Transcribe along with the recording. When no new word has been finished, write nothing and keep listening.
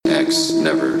X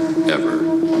never, ever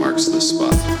marks the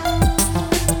spot.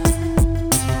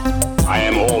 I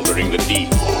am altering the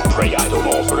deed. Pray I don't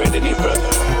alter it any further.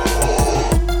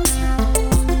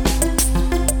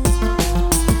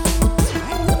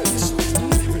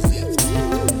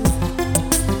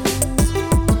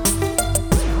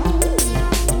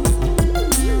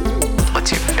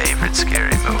 What's your favorite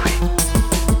scary movie?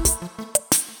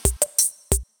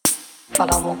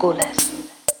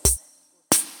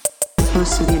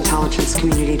 Most of the intelligence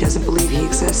community doesn't believe he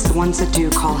exists. The ones that do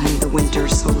call him the Winter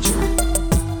Soldier.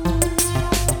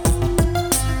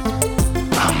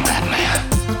 I'm Batman.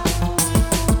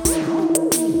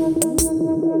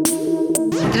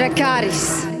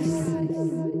 Dracarys.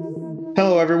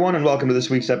 Hello, everyone, and welcome to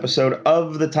this week's episode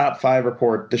of the Top 5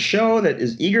 Report, the show that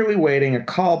is eagerly waiting a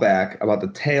callback about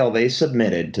the tale they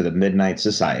submitted to the Midnight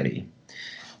Society.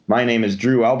 My name is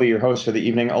Drew. I'll be your host for the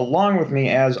evening. Along with me,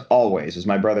 as always, is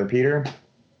my brother Peter.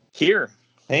 Here.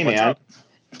 Hey, What's man. up?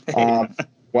 Hey.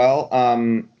 We're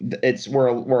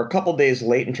a couple days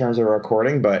late in terms of our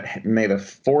recording, but may the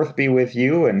 4th be with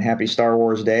you, and happy Star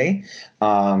Wars Day.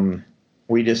 Star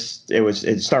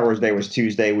Wars Day was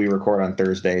Tuesday. We record on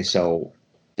Thursday, so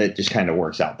it just kind of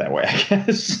works out that way, I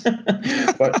guess.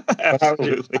 but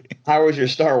how was your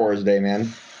Star Wars Day, man?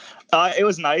 It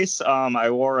was nice. I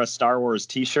wore a Star Wars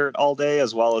t-shirt all day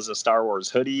as well as a Star Wars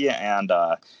hoodie. And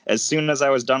as soon as I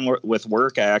was done with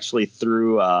work, I actually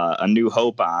threw A New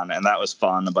Hope on, and that was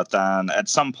fun. But then at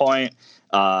some point,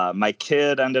 my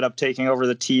kid ended up taking over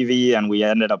the TV, and we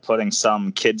ended up putting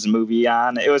some kids movie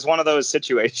on. It was one of those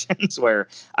situations where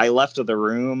I left the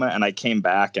room and I came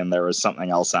back and there was something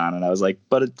else on, and I was like,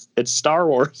 but it's Star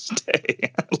Wars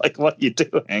Day. Like, what are you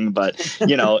doing? But,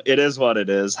 it is what it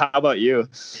is. How about you?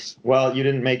 Well, you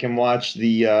didn't make him watch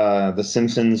the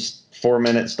Simpsons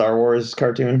 4-minute Star Wars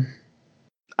cartoon?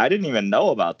 I didn't even know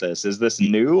about this. Is this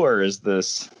new or is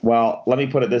this? Well, let me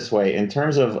put it this way: in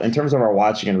terms of our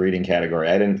watching and reading category,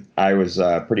 I was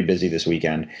pretty busy this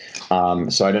weekend,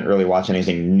 so I didn't really watch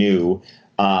anything new.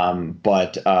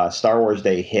 But Star Wars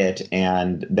Day hit,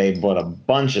 and they put a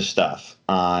bunch of stuff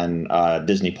on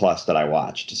Disney Plus that I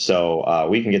watched. So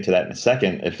we can get to that in a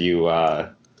second if you.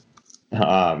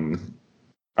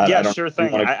 Sure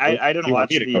thing. I didn't watch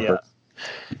the.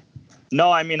 No,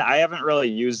 I mean, I haven't really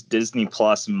used Disney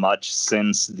Plus much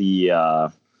since the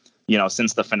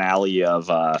finale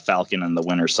of Falcon and the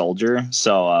Winter Soldier.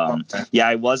 So,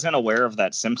 I wasn't aware of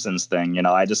that Simpsons thing.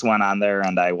 I just went on there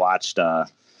and I watched, I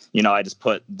just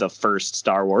put the first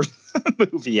Star Wars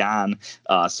movie on,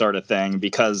 sort of thing,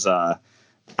 because I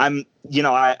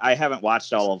haven't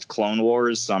watched all of Clone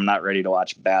Wars, so I'm not ready to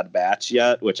watch Bad Batch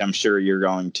yet, which I'm sure you're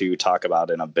going to talk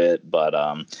about in a bit. But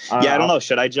I don't know.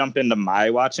 Should I jump into my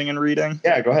watching and reading?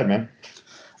 Yeah, go ahead, man.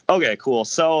 Okay, cool.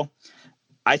 So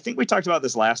I think we talked about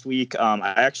this last week.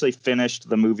 I actually finished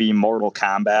the movie Mortal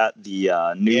Kombat, the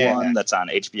new one that's on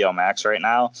HBO Max right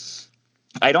now.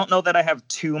 I don't know that I have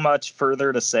too much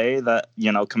further to say that,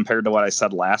 compared to what I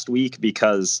said last week,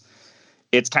 because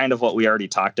it's kind of what we already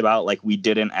talked about. Like, we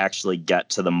didn't actually get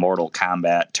to the Mortal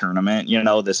Kombat tournament.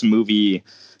 This movie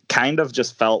kind of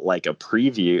just felt like a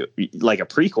preview, like a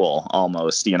prequel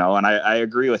almost, and I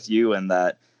agree with you in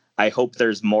that I hope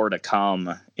there's more to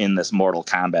come in this Mortal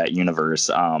Kombat universe.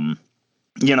 As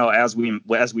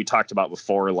we talked about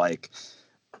before, like,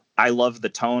 I love the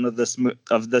tone of this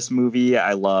movie.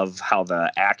 I love how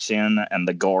the action and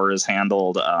the gore is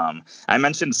handled. I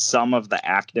mentioned some of the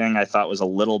acting I thought was a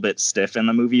little bit stiff in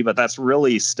the movie, but that's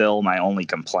really still my only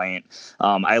complaint.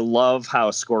 I love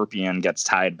how Scorpion gets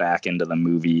tied back into the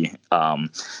movie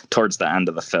towards the end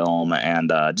of the film,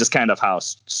 and just kind of how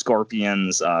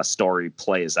Scorpion's story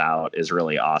plays out is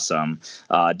really awesome.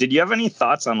 Did you have any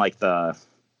thoughts on like the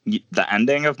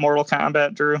ending of Mortal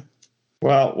Kombat, Drew?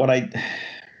 Well,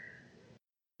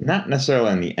 not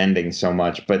necessarily in the ending so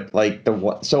much, but like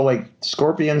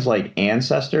Scorpion's like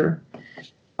ancestor,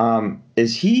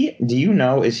 is he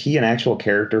an actual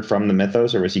character from the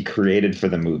mythos, or was he created for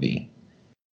the movie?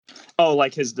 Oh,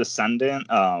 like his descendant?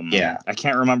 Yeah. I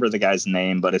can't remember the guy's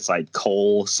name, but it's like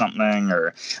Cole something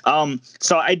or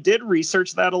so I did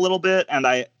research that a little bit, and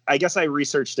I guess I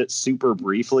researched it super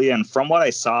briefly, and from what I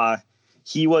saw,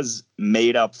 he was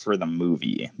made up for the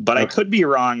movie, but okay. I could be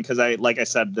wrong because like I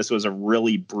said, this was a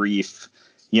really brief,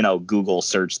 Google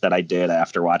search that I did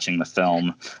after watching the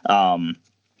film. I found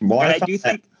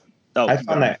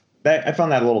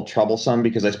that a little troublesome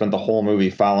because I spent the whole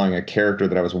movie following a character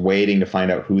that I was waiting to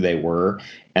find out who they were,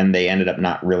 and they ended up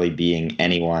not really being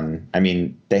anyone. I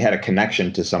mean, they had a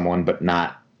connection to someone, but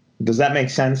not. Does that make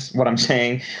sense? What I'm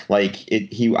saying? Like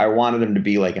I wanted him to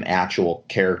be like an actual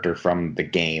character from the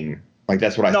game. Like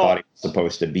that's what I No. thought he was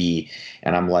supposed to be,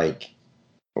 and I'm like,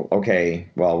 okay,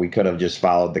 well, we could have just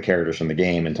followed the characters from the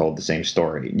game and told the same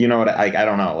story. You know what? I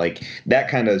don't know. Like that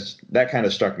kind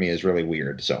of struck me as really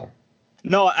weird. So.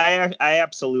 No, I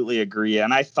absolutely agree,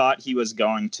 and I thought he was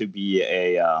going to be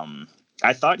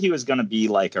I thought he was going to be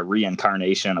like a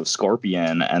reincarnation of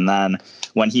Scorpion, and then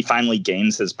when he finally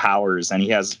gains his powers and he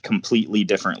has completely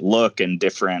different look and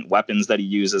different weapons that he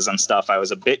uses and stuff, I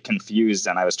was a bit confused,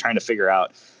 and I was trying to figure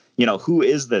out, who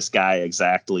is this guy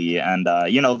exactly? And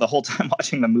the whole time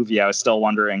watching the movie, I was still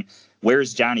wondering,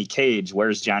 where's Johnny Cage?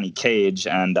 Where's Johnny Cage?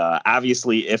 And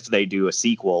obviously, if they do a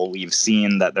sequel, we've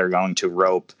seen that they're going to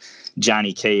rope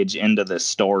Johnny Cage into this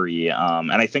story.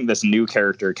 And I think this new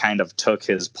character kind of took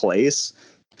his place.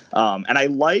 And I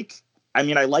like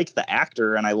the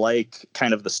actor, and I like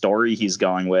kind of the story he's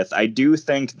going with. I do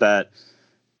think that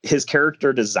his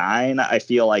character design, I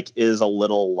feel like, is a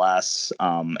little less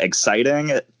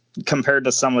exciting compared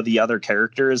to some of the other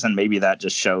characters. And maybe that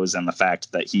just shows in the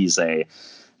fact that he's a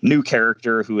new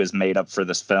character who is made up for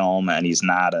this film, and he's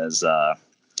not as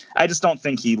I just don't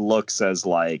think he looks as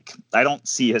like, I don't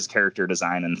see his character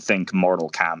design and think Mortal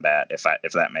Kombat, if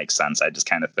that makes sense. I just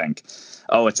kind of think,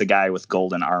 oh, it's a guy with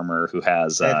golden armor who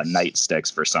has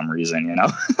nightsticks for some reason,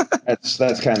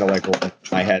 That's kind of like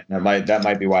my head. That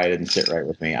might be why it didn't sit right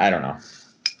with me. I don't know.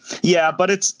 Yeah, but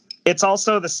it's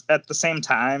also this at the same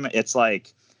time. It's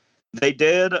like they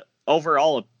did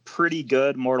overall a pretty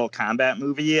good Mortal Kombat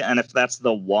movie, and if that's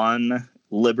the one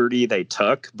liberty they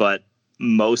took, but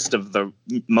most of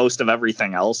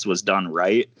everything else was done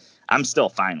right, I'm still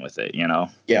fine with it,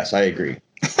 Yes, I agree.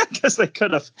 Because they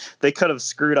could have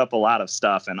screwed up a lot of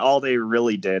stuff, and all they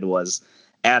really did was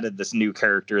added this new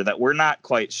character that we're not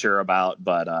quite sure about,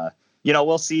 but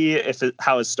we'll see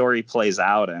how his story plays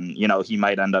out, and he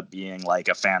might end up being like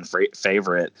a fan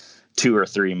favorite 2 or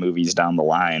 3 movies down the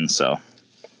line. So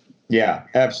yeah,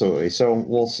 absolutely. So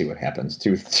we'll see what happens.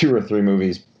 2 or 3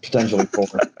 movies, potentially 4.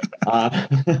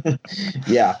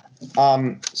 Yeah.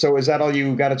 So is that all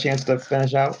you got a chance to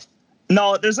finish out?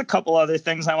 No, there's a couple other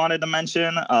things I wanted to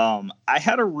mention. I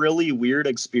had a really weird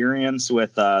experience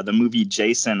with the movie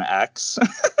Jason X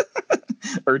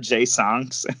or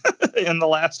J-Sonks in the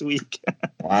last week.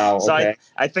 Wow. Okay. So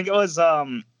I think it was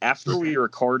after we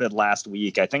recorded last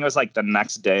week, I think it was like the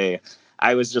next day,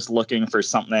 I was just looking for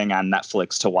something on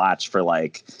Netflix to watch for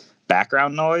like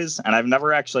background noise. And I've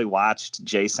never actually watched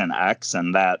Jason X,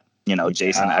 and that,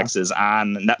 Jason X is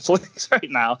on Netflix right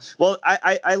now. Well,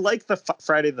 I like the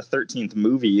Friday the 13th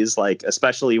movies, like,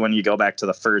 especially when you go back to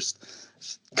the first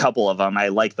couple of them. I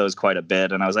like those quite a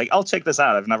bit. And I was like, I'll check this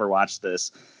out. I've never watched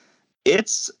this.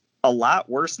 It's a lot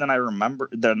worse than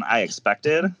I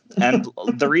expected. And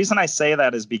the reason I say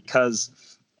that is because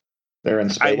they're in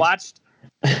space. I watched,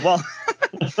 well,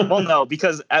 no,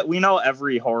 because we know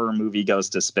every horror movie goes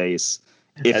to space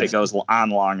if it goes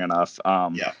on long enough.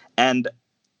 Yeah. And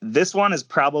this one is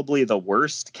probably the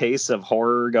worst case of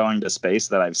horror going to space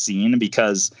that I've seen,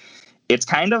 because it's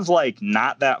kind of like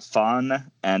not that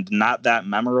fun and not that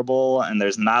memorable. And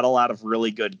there's not a lot of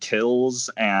really good kills,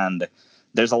 and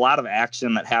there's a lot of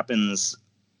action that happens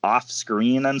off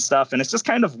screen and stuff. And it's just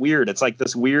kind of weird. It's like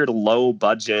this weird low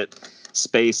budget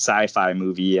space sci-fi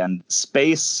movie, and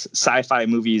space sci-fi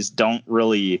movies don't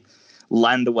really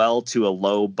lend well to a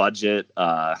low budget,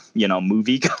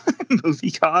 movie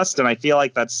cost. And I feel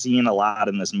like that's seen a lot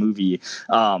in this movie.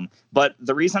 But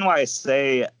the reason why I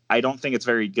say I don't think it's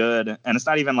very good, and it's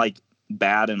not even like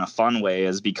bad in a fun way,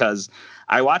 is because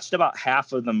I watched about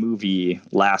half of the movie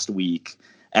last week,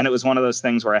 and it was one of those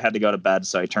things where I had to go to bed,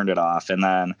 so I turned it off. And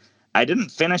then I didn't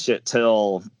finish it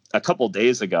till a couple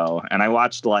days ago, and I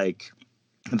watched like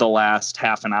the last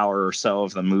half an hour or so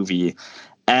of the movie,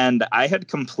 and I had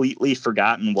completely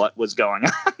forgotten what was going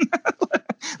on.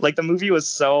 Like, the movie was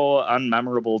so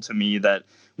unmemorable to me that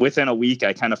within a week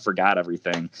I kind of forgot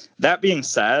everything. That being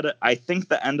said, I think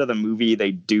the end of the movie,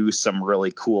 they do some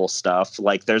really cool stuff.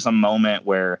 Like, there's a moment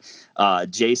where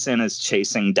Jason is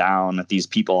chasing down these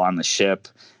people on the ship,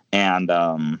 and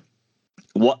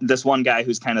this one guy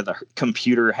who's kind of the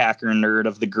computer hacker nerd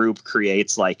of the group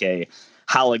creates like a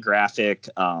holographic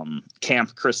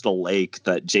Camp Crystal Lake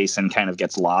that Jason kind of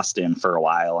gets lost in for a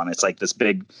while. And it's like this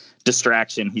big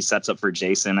distraction he sets up for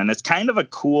Jason. And it's kind of a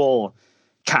cool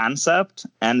concept.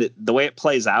 And the way it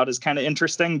plays out is kind of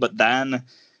interesting. But then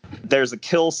there's a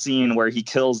kill scene where he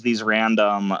kills these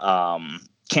random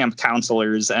camp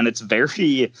counselors. And it's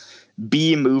very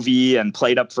B movie and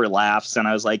played up for laughs. And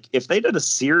I was like, if they did a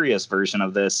serious version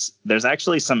of this, there's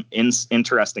actually some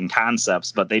interesting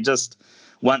concepts, but they just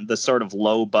went the sort of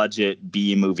low budget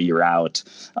B movie route.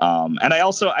 And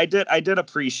I did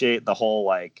appreciate the whole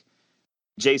like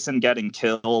Jason getting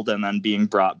killed and then being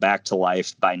brought back to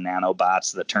life by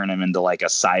nanobots that turn him into like a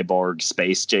cyborg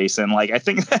space Jason. Like,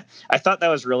 I thought that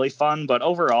was really fun, but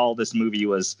overall this movie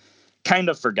was kind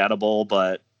of forgettable,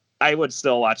 but I would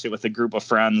still watch it with a group of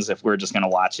friends if we're just going to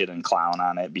watch it and clown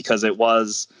on it, because it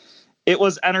was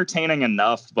entertaining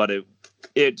enough, but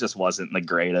it just wasn't the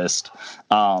greatest.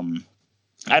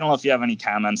 I don't know if you have any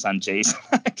comments on Jason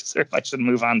X, or if I should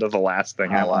move on to the last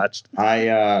thing I watched.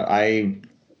 I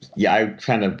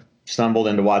kind of stumbled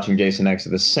into watching Jason X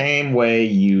the same way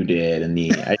you did, and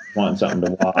I just want something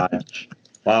to watch.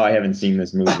 Wow, I haven't seen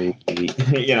this movie,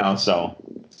 so.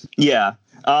 Yeah.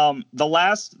 The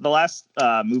last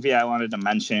movie I wanted to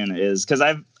mention is because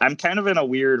I'm kind of in a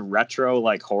weird retro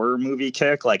like horror movie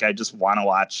kick. Like, I just want to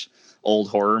watch old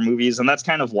horror movies, and that's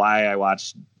kind of why I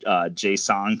watched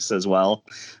J-Sonks as well.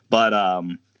 But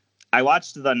I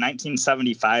watched the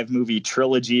 1975 movie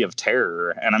Trilogy of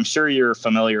Terror, and I'm sure you're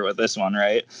familiar with this one,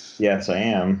 right? Yes, I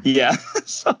am. Yeah.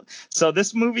 So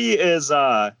this movie is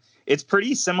it's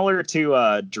pretty similar to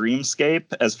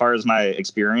Dreamscape as far as my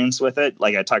experience with it.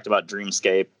 Like, I talked about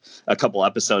Dreamscape a couple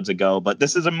episodes ago, but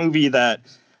this is a movie that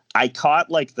I caught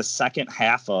like the second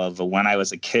half of when I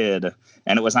was a kid,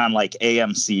 and it was on like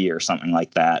AMC or something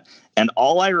like that. And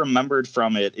all I remembered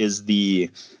from it is the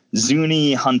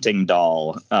Zuni hunting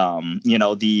doll,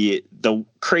 the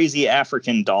crazy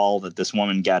African doll that this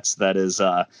woman gets that is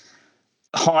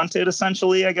haunted,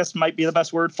 essentially, I guess might be the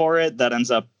best word for it, that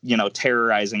ends up,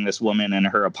 terrorizing this woman in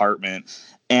her apartment.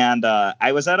 And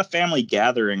I was at a family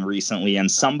gathering recently,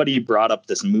 and somebody brought up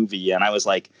this movie, and I was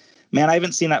like, man, I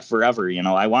haven't seen that forever.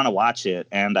 I want to watch it.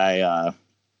 And I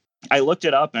looked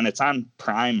it up, and it's on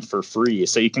Prime for free.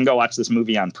 So you can go watch this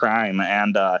movie on Prime.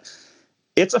 And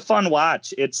it's a fun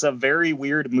watch. It's a very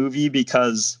weird movie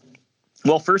because,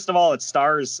 well, first of all, it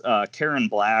stars Karen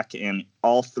Black in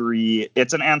all three.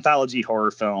 It's an anthology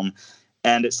horror film,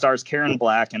 and it stars Karen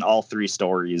Black in all three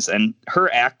stories. And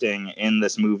her acting in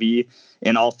this movie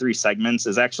in all three segments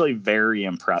is actually very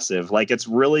impressive. Like, it's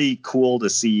really cool to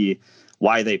see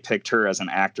why they picked her as an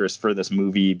actress for this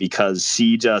movie, because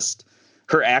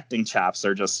her acting chops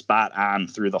are just spot on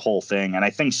through the whole thing. And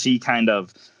I think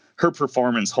her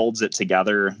performance holds it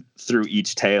together through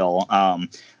each tale.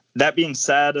 That being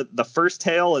said, the first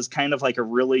tale is kind of like a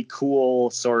really cool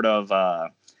sort of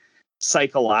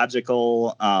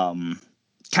psychological,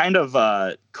 kind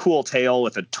of cool tale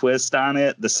with a twist on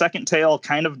it. The second tale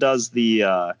kind of does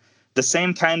the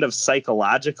same kind of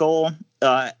psychological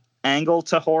angle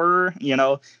to horror.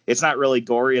 It's not really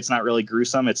gory, it's not really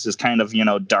gruesome, it's just kind of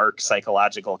dark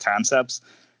psychological concepts.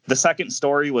 The second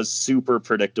story was super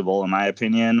predictable in my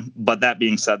opinion, but that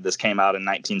being said, this came out in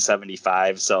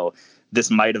 1975, so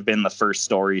this might have been the first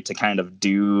story to kind of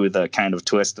do the kind of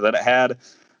twist that it had.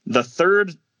 The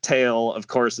third tale, of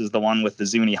course, is the one with the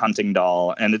Zuni hunting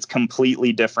doll, and it's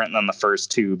completely different than the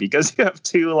first two, because you have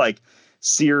two like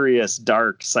serious,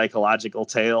 dark, psychological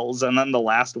tales. And then the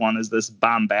last one is this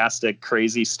bombastic,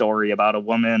 crazy story about a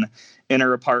woman in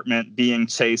her apartment being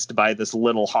chased by this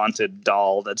little haunted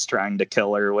doll that's trying to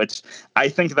kill her, which I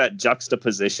think that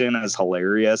juxtaposition is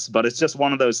hilarious. But it's just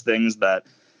one of those things that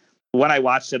when I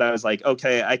watched it, I was like,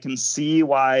 okay, I can see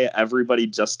why everybody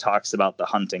just talks about the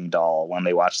hunting doll when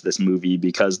they watch this movie,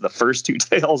 because the first two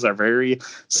tales are very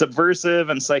subversive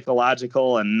and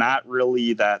psychological and not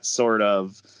really that sort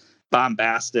of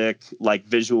bombastic, like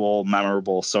visual,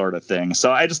 memorable sort of thing.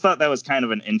 So I just thought that was kind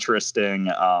of an interesting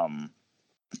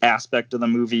aspect of the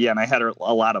movie, and I had a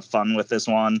lot of fun with this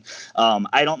one.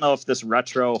 I don't know if this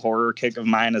retro horror kick of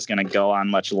mine is going to go on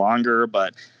much longer,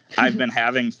 but I've been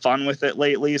having fun with it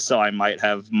lately, so I might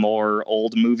have more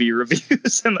old movie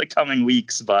reviews in the coming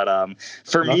weeks. But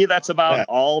for me, that's about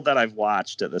all that I've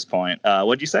watched at this point.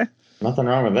 What'd you say? Nothing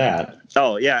wrong with that.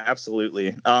 Oh yeah,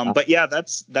 absolutely. But yeah,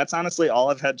 that's honestly all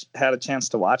I've had a chance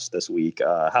to watch this week.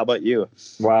 How about you?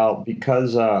 Well,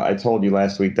 because I told you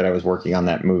last week that I was working on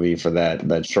that movie for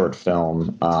that short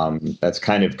film, that's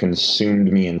kind of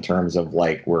consumed me in terms of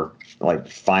we're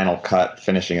final cut,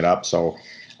 finishing it up. So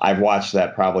I've watched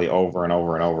that probably over and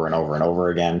over and over and over and over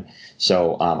again.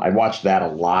 So I watched that a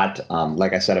lot.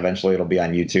 Like I said, eventually it'll be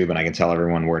on YouTube and I can tell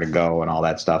everyone where to go and all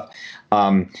that stuff.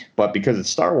 But because it's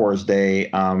Star Wars Day,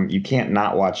 you can't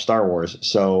not watch Star Wars.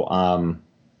 So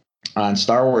on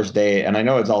Star Wars Day, and I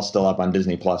know it's all still up on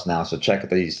Disney Plus now, so check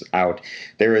these out.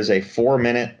 There is a 4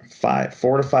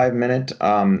 to 5 minute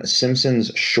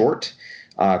Simpsons short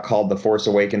called "The Force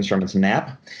Awakens from its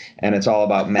nap," and it's all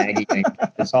about Maggie.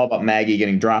 Maggie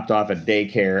getting dropped off at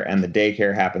daycare, and the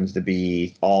daycare happens to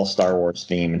be all Star Wars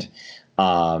themed.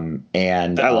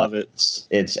 And I love it.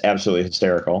 It's absolutely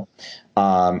hysterical.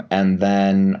 And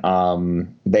then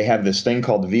they have this thing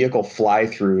called vehicle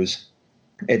fly-throughs.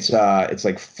 It's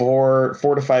like 4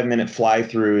 to 5 minute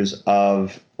fly-throughs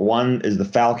of, one is the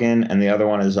Falcon and the other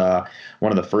one is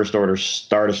one of the First Order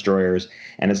Star Destroyers,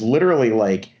 and it's literally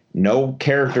like no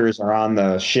characters are on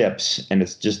the ships, and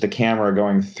it's just the camera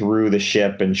going through the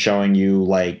ship and showing you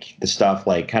like the stuff,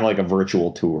 like kind of like a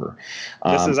virtual tour.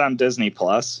 This is on Disney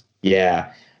Plus.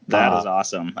 Yeah. That is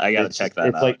awesome. I got to check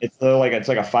that out. It's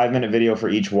like a 5-minute video for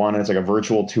each one, and it's like a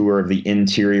virtual tour of the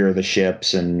interior of the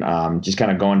ships, and just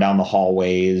kind of going down the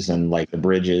hallways and like the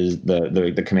bridges,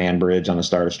 the command bridge on the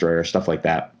Star Destroyer, stuff like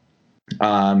that.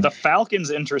 The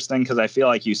Falcon's interesting because I feel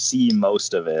like you see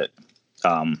most of it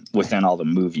within all the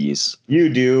movies. You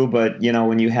do, but you know,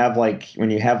 when you have like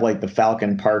the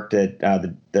Falcon parked at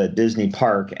the Disney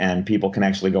park, and people can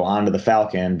actually go onto the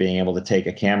Falcon, being able to take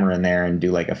a camera in there and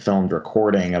do like a filmed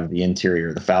recording of the interior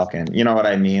of the Falcon. You know what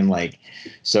I mean? Like,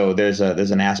 so there's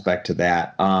an aspect to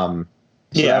that.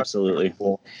 Yeah, absolutely.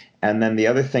 Cool. And then the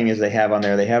other thing is they have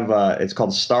it's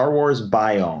called Star Wars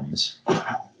Biomes.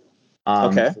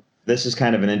 Okay. This is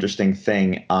kind of an interesting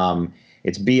thing.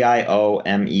 It's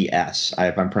Biomes,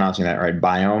 if I'm pronouncing that right,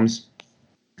 Biomes.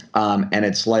 And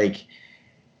it's like,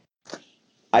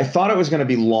 I thought it was going to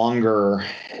be longer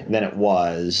than it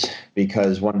was,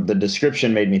 because when the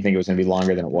description made me think it was going to be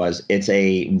longer than it was. It's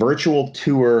a virtual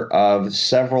tour of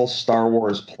several Star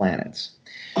Wars planets.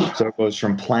 So it goes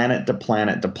from planet to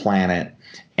planet to planet,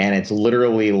 and it's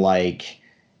literally like,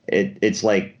 it's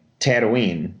like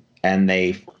Tatooine, and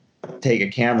they take a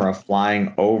camera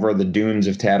flying over the dunes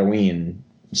of Tatooine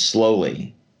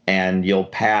slowly, and you'll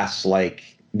pass like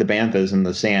the banthas in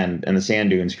the sand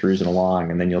dunes cruising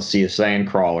along, and then you'll see a sand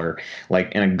crawler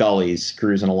like in a gullies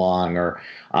cruising along, or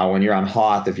when you're on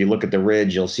Hoth, if you look at the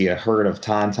ridge, you'll see a herd of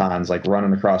tauntauns like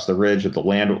running across the ridge with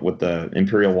the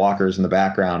Imperial walkers in the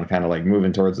background, kind of like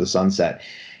moving towards the sunset.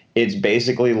 It's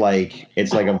basically like,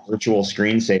 it's like a virtual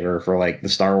screensaver for like the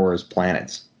Star Wars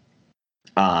planets.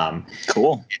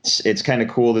 Cool. It's kind of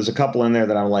cool. There's a couple in there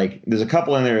that I'm like,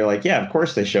 you're like, yeah, of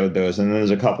course they showed those. And then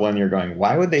there's a couple in you're going,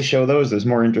 why would they show those? There's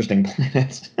more interesting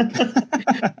planets.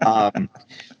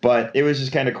 But it was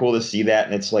just kind of cool to see that.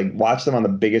 And it's like, watch them on the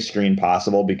biggest screen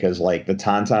possible, because like the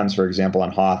Tauntauns, for example,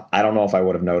 on Hoth, I don't know if I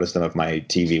would have noticed them if my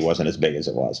TV wasn't as big as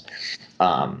it was.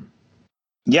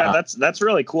 Yeah, that's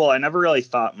really cool. I never really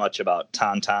thought much about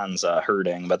Tauntauns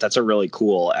herding, but that's a really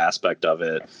cool aspect of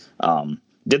it.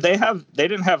 They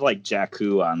didn't have like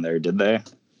Jakku on there, did they?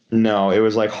 No, it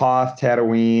was like Hoth,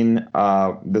 Tatooine,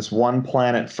 this one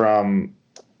planet from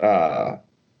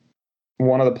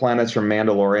one of the planets from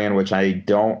Mandalorian, which I'm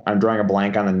drawing a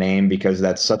blank on the name because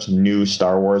that's such new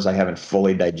Star Wars. I haven't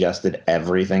fully digested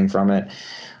everything from it.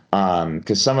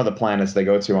 Because some of the planets they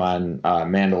go to on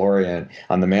Mandalorian,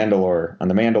 on the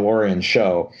Mandalorian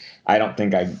show, I don't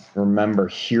think I remember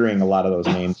hearing a lot of those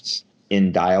names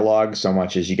in dialogue so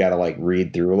much as you got to like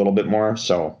read through a little bit more.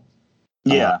 So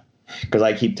yeah,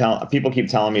 because people keep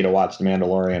telling me to watch The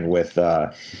Mandalorian with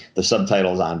the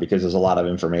subtitles on, because there's a lot of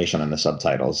information in the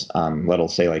subtitles. That'll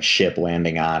say like ship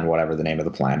landing on whatever the name of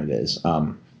the planet is.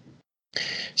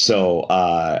 So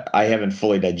I haven't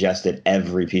fully digested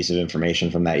every piece of information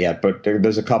from that yet, but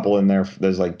there's a couple in there.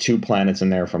 There's like 2 planets in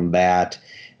there from that,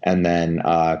 and then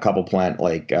a couple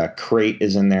Crate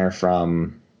is in there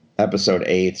from Episode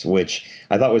 8, which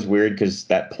I thought was weird because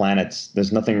that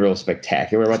there's nothing real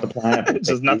spectacular about the planet. It's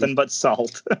just nothing but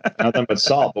salt. Nothing but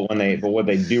salt. But what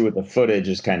they do with the footage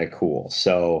is kind of cool.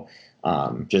 So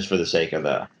just for the sake of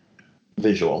the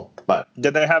visual. But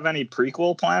did they have any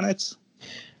prequel planets?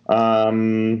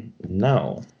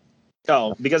 No.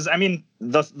 Oh, because I mean,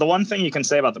 the one thing you can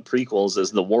say about the prequels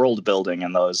is the world building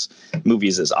in those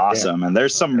movies is awesome, and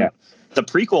there's some. Yeah. The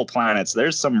prequel planets,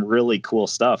 there's some really cool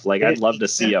stuff. Like, I'd love to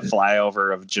see a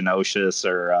flyover of Geonosis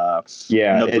or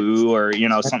Naboo or,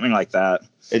 something like that.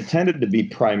 It tended to be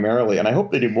primarily, and I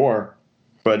hope they do more,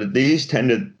 but these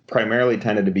primarily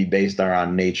tended to be based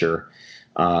around nature.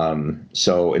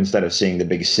 So instead of seeing the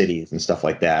big cities and stuff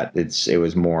like that, it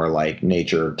was more like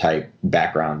nature type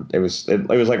background. It was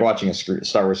like watching a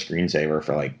Star Wars screensaver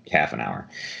for like half an hour.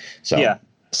 So yeah,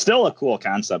 still a cool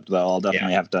concept though. I'll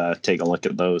definitely have to take a look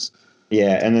at those.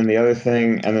 Yeah, and then the other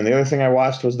thing I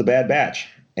watched was The Bad Batch,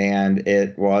 and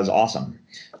it was awesome.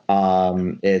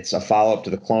 It's a follow-up to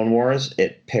the Clone Wars.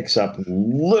 It picks up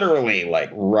literally like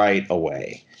right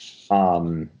away.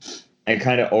 It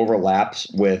kind of overlaps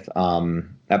with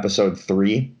Episode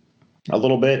 3 a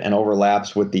little bit, and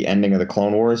overlaps with the ending of the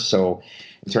Clone Wars. So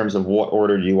in terms of what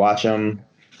order do you watch them,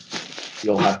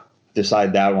 you'll have to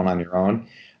decide that one on your own.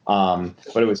 But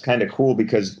it was kind of cool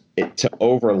because to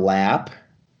overlap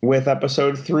with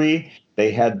episode 3,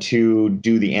 they had to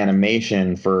do the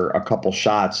animation for a couple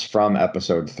shots from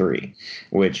episode 3,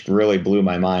 which really blew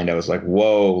my mind. I was like,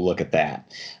 whoa, look at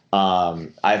that.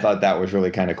 I thought that was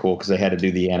really kind of cool because they had to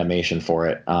do the animation for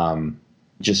it,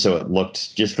 just so it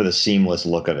looked, just for the seamless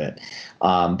look of it.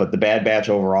 But the Bad Batch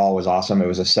overall was awesome. It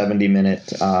was a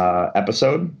 70-minute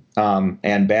episode.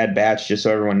 And Bad Batch, just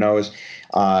so everyone knows,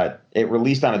 it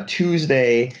released on a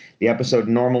Tuesday. The episode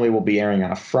normally will be airing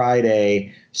on a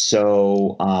Friday.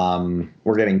 So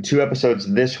we're getting 2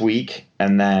 episodes this week,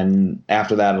 and then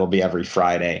after that it'll be every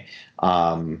Friday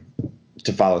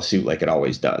to follow suit like it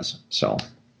always does. So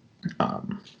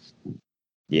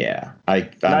yeah,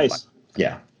 nice.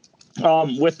 Yeah.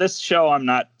 With this show, I'm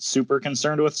not super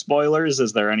concerned with spoilers.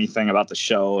 Is there anything about the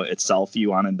show itself you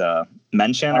wanted to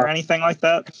mention or anything like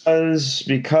that?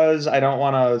 Because I don't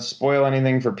want to spoil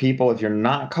anything for people if you're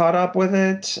not caught up with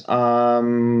it.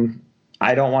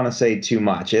 I don't want to say too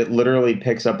much. It literally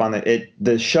picks up on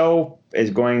the show is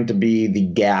going to be the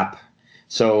gap.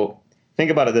 So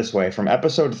think about it this way. From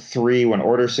episode 3, when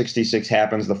Order 66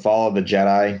 happens, the fall of the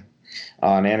Jedi,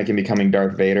 and Anakin becoming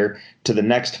Darth Vader, to the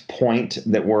next point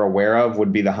that we're aware of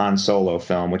would be the Han Solo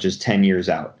film, which is 10 years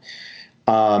out.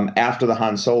 After the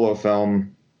Han Solo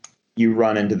film, you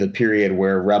run into the period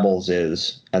where Rebels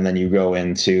is, and then you go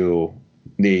into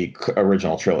the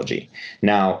original trilogy.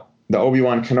 Now, the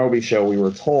Obi-Wan Kenobi show, we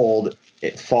were told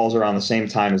it falls around the same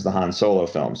time as the Han Solo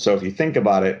film. So if you think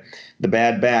about it, the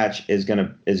Bad Batch is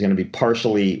gonna be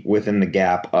partially within the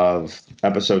gap of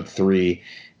episode 3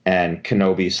 and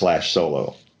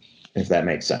Kenobi/Solo, if that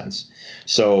makes sense.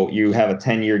 So you have a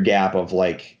 10-year gap of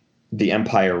like the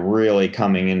Empire really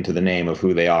coming into the name of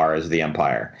who they are as the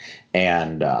Empire.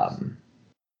 And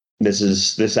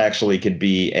this actually could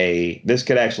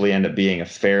actually end up being a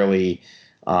fairly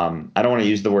I don't want to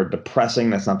use the word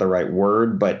depressing. That's not the right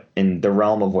word, but in the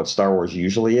realm of what Star Wars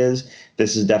usually is,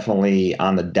 this is definitely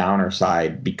on the downer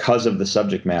side because of the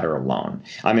subject matter alone.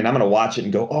 I mean, I'm going to watch it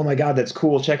and go, oh my God, that's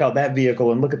cool. Check out that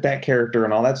vehicle and look at that character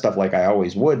and all that stuff like I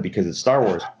always would because it's Star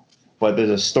Wars. But there's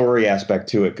a story aspect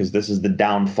to it because this is the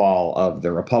downfall of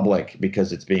the Republic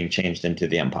because it's being changed into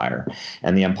the Empire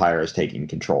and the Empire is taking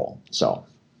control. So,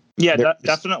 yeah,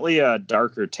 definitely a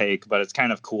darker take, but it's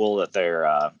kind of cool that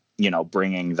they're,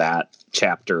 bringing that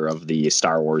chapter of the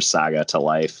Star Wars saga to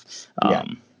life. Yeah.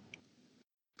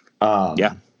 All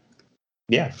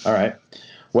right.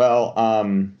 Well,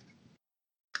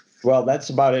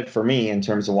 that's about it for me in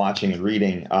terms of watching and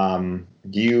reading.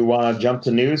 Do you want to jump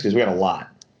to news? Because we got a lot.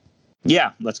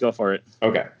 Yeah, let's go for it.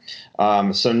 Okay.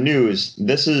 So news.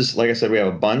 This is, like I said, we have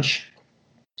a bunch.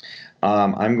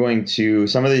 I'm going to,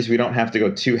 some of these we don't have to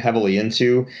go too heavily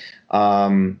into.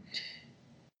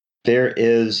 There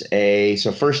is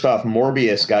so first off,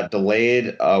 Morbius got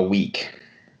delayed a week.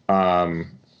 There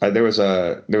was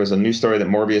a news story that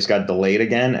Morbius got delayed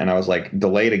again, and I was like,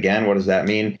 delayed again? What does that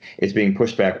mean? It's being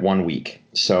pushed back 1 week.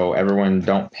 So everyone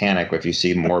don't panic if you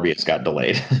see Morbius got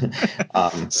delayed.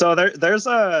 So there's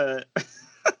a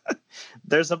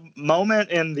there's a moment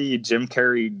in the Jim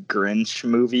Carrey Grinch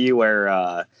movie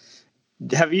where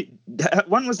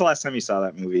when was the last time you saw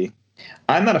that movie?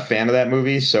 I'm not a fan of that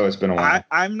movie, so it's been a while.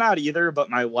 I'm not either, but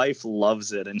my wife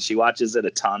loves it, and she watches it a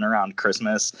ton around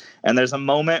Christmas. And there's a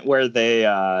moment where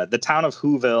the town of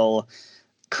Whoville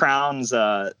crowns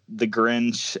the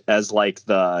Grinch as like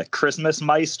the Christmas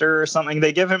Meister or something.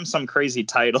 They give him some crazy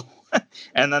title,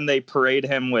 and then they parade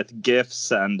him with gifts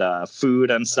and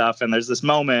food and stuff. And there's this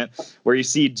moment where you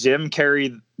see Jim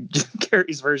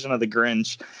Carrey's version of the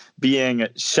Grinch being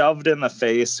shoved in the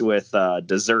face with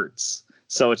desserts.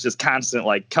 So it's just constant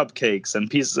like cupcakes and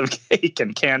pieces of cake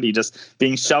and candy just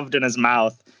being shoved in his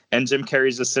mouth. And Jim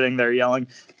Carrey's just sitting there yelling,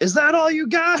 "Is that all you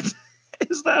got?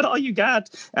 Is that all you got?"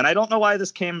 And I don't know why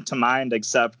this came to mind,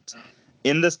 except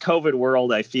in this COVID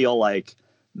world, I feel like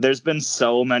there's been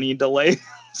so many delays.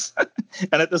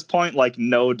 And at this point, like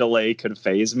no delay could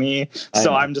faze me.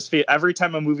 So I'm just every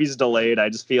time a movie's delayed, I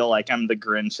just feel like I'm the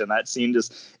Grinch. And that scene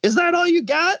just, "Is that all you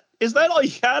got? Is that all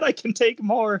you got? I can take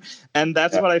more." And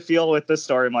that's what I feel with this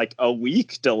story. I'm like, a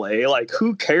week delay? Like,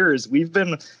 who cares?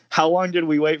 How long did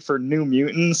we wait for New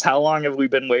Mutants? How long have we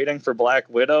been waiting for Black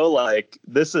Widow? Like,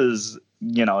 this is,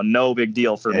 no big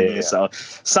deal for me. Yeah. So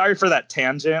sorry for that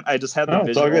tangent. I just had the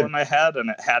visual in my head and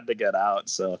it had to get out.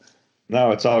 So.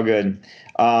 No, it's all good.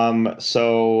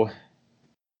 So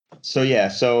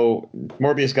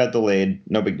Morbius got delayed.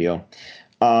 No big deal.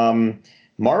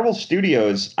 Marvel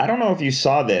Studios, I don't know if you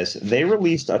saw this. They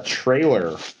released a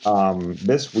trailer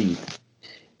this week,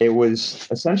 it was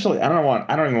essentially I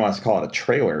don't even want to call it a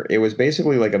trailer. It was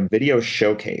basically like a video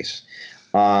showcase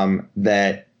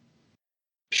that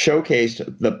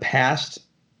showcased the past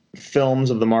films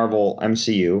of the Marvel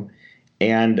MCU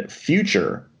and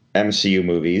future MCU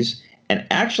movies, and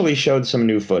actually showed some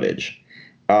new footage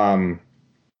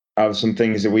of some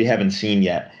things that we haven't seen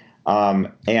yet. And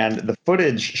the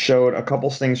footage showed a couple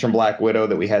things from Black Widow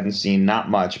that we hadn't seen, not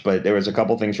much, but there was a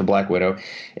couple things from Black Widow.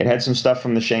 It had some stuff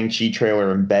from the Shang-Chi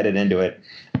trailer embedded into it.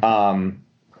 And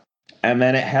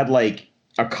then it had like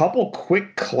a couple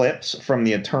quick clips from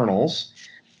the Eternals.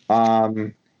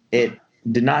 It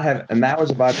did not have, and that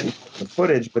was about the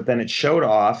footage, but then it showed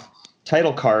off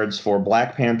title cards for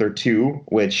Black Panther 2,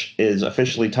 which is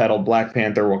officially titled Black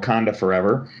Panther Wakanda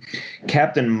Forever,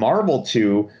 Captain Marvel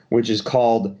 2, which is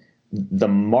called The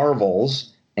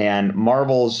Marvels, and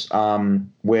Marvels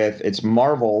it's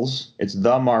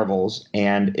The Marvels,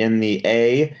 and in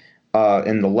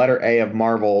the letter A of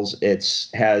Marvels, it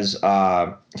has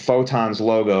Photon's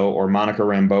logo or Monica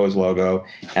Rambeau's logo,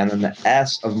 and then the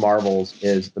S of Marvels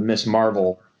is the Miss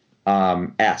Marvel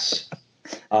S.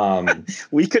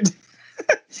 We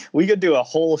could do a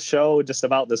whole show just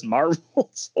about this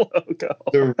Marvel's logo.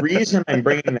 The reason I'm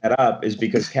bringing that up is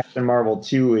because Captain Marvel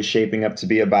 2 is shaping up to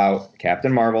be about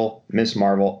Captain Marvel, Miss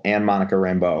Marvel, and Monica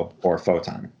Rambeau, or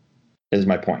Photon, is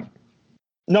my point.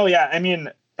 No, yeah, I mean,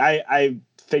 I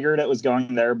figured it was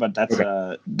going there, but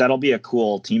that'll be a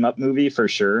cool team-up movie for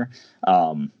sure.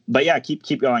 But yeah,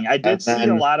 keep going. I did see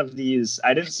a lot of these.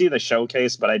 I didn't see the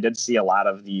showcase, but I did see a lot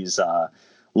of these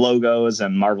logos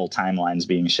and Marvel timelines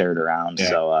being shared around. Yeah.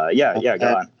 So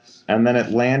go on. And then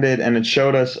it landed and it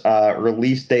showed us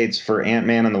release dates for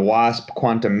Ant-Man and the Wasp,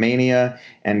 Quantumania,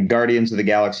 and Guardians of the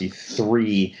Galaxy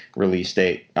 3 release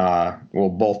date will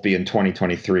both be in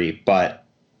 2023. But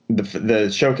the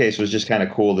showcase was just kind of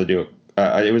cool to do.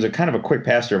 It was a kind of a quick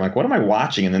pass through. I'm like, what am I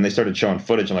watching? And then they started showing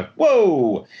footage. I'm like,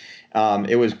 whoa!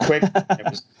 It was quick.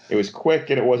 It was quick,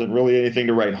 and it wasn't really anything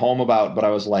to write home about. But I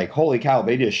was like, holy cow!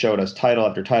 They just showed us title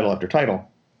after title after title.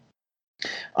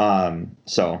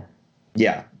 So,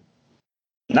 yeah.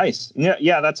 Nice.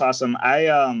 Yeah, that's awesome.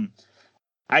 I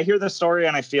hear this story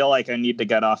and I feel like I need to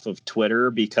get off of Twitter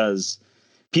because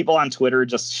people on Twitter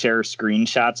just share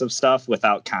screenshots of stuff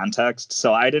without context.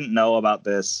 So I didn't know about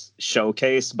this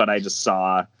showcase, but I just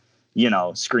saw,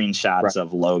 screenshots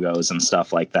of logos and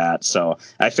stuff like that. So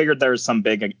I figured there was some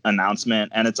big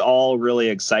announcement and it's all really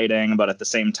exciting, but at the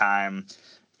same time,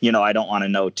 I don't want to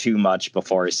know too much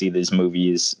before I see these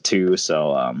movies too.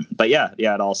 So, but yeah,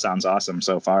 it all sounds awesome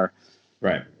so far.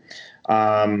 Right.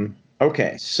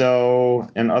 Okay. So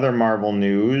in other Marvel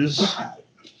news,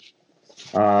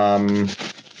 let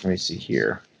me see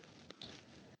here.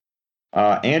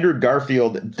 Andrew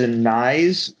Garfield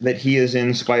denies that he is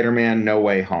in Spider-Man No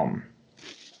Way Home.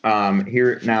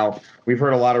 Here now, we've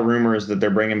heard a lot of rumors that they're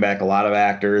bringing back a lot of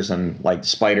actors and like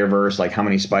Spider-Verse, like how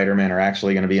many Spider-Man are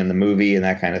actually going to be in the movie and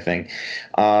that kind of thing.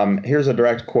 Here's a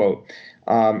direct quote.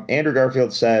 Andrew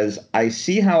Garfield says, "I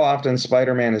see how often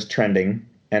Spider-Man is trending,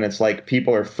 and it's like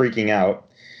people are freaking out.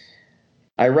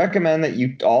 I recommend that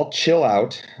you all chill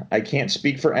out. I can't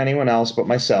speak for anyone else but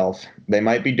myself. They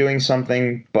might be doing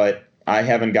something, but I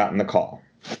haven't gotten the call."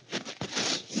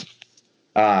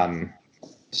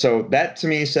 So that to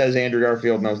me says Andrew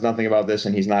Garfield knows nothing about this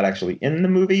and he's not actually in the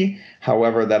movie.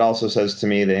 However, that also says to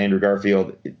me that Andrew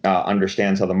Garfield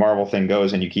understands how the Marvel thing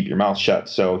goes and you keep your mouth shut.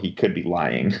 So he could be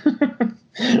lying.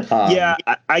 Yeah,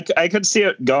 I could see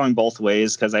it going both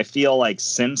ways because I feel like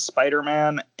since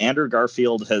Spider-Man, Andrew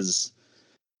Garfield has,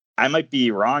 I might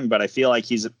be wrong, but I feel like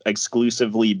he's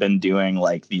exclusively been doing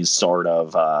like these sort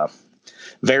of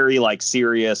very like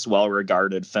serious,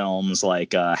 well-regarded films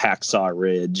like Hacksaw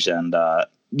Ridge and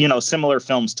similar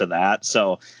films to that.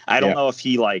 So I don't know if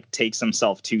he like takes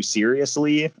himself too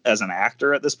seriously as an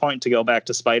actor at this point to go back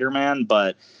to Spider-Man,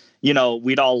 but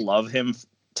we'd all love him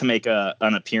to make an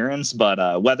appearance,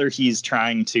 but whether he's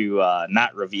trying to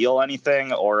not reveal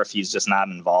anything or if he's just not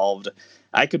involved,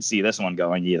 I could see this one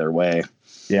going either way.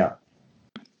 Yeah.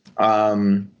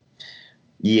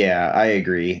 Yeah, I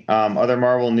agree. Other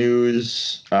Marvel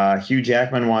news, Hugh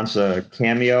Jackman wants a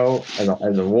cameo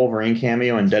as a Wolverine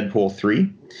cameo in Deadpool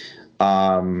 3.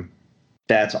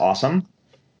 That's awesome.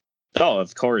 Oh,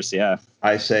 of course. Yeah.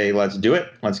 I say, let's do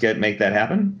it. Let's make that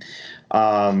happen.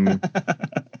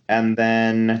 And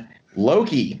then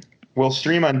Loki will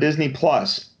stream on Disney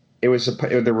Plus.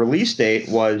 The release date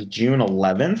was June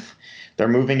 11th. They're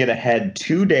moving it ahead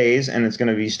 2 days, and it's going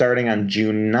to be starting on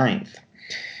June 9th.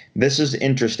 This is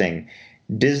interesting.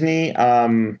 Disney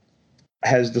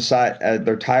has decided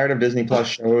they're tired of Disney Plus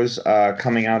shows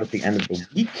coming out at the end of the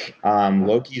week.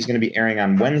 Loki is going to be airing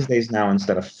on Wednesdays now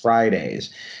instead of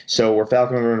Fridays. So where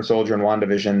Falcon and the Winter Soldier and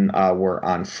WandaVision were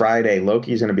on Friday,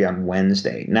 Loki is going to be on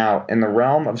Wednesday. Now, in the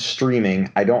realm of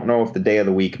streaming, I don't know if the day of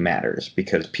the week matters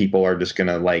because people are just going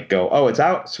to like go, oh, it's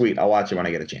out? Sweet, I'll watch it when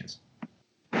I get a chance.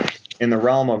 In the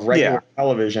realm of regular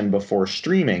television before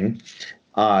streaming,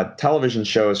 television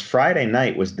shows, Friday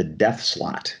night was the death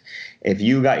slot. If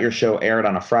you got your show aired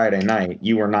on a Friday night,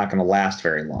 you were not going to last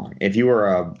very long. If you were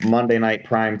a Monday night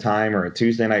prime time or a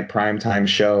Tuesday night prime time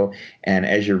show, and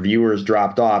as your viewers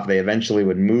dropped off, they eventually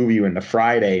would move you into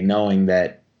Friday knowing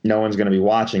that no one's going to be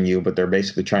watching you, but they're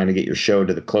basically trying to get your show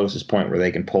to the closest point where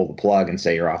they can pull the plug and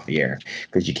say you're off the air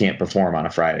because you can't perform on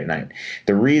a Friday night.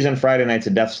 The reason Friday night's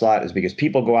a death slot is because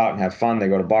people go out and have fun. They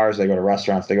go to bars, they go to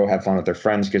restaurants, they go have fun with their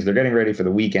friends because they're getting ready for the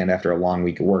weekend after a long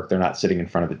week of work. They're not sitting in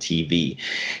front of the TV.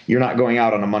 You're not going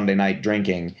out on a Monday night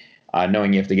drinking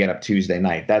knowing you have to get up Tuesday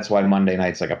night. That's why Monday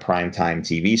night's like a primetime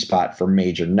TV spot for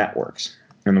major networks.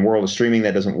 In the world of streaming,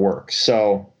 that doesn't work.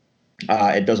 So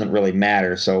it doesn't really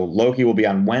matter. So Loki will be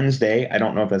on Wednesday. I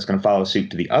don't know if that's going to follow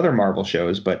suit to the other Marvel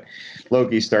shows, but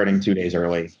Loki's starting 2 days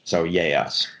early. So yay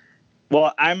us.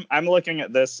 Well, I'm looking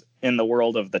at this in the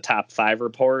world of the top 5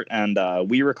 report, and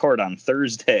we record on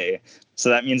Thursday, so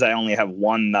that means I only have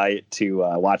one night to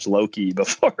watch Loki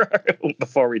before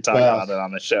we talk about it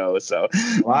on the show. So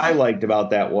what I liked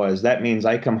about that was that means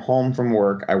I come home from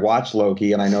work, I watch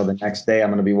Loki, and I know the next day I'm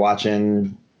going to be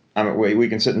watching. We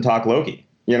can sit and talk Loki.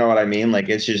 You know what I mean? Like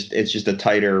it's just a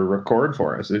tighter record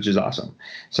for us, which is awesome.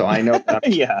 So I know,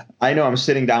 I know I'm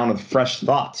sitting down with fresh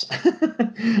thoughts.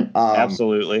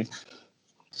 Absolutely.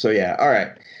 So yeah, all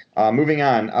right. Moving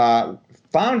on.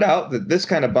 Found out that this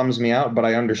kind of bums me out, but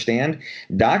I understand.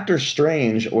 Doctor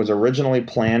Strange was originally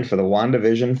planned for the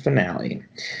WandaVision finale.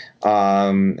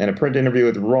 In a print interview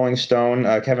with Rolling Stone,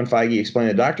 Kevin Feige explained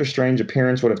that Doctor Strange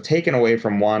appearance would have taken away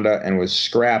from Wanda and was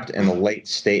scrapped in a late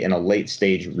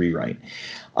stage rewrite.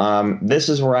 This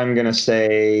is where I'm going to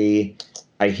say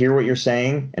I hear what you're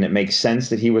saying, and it makes sense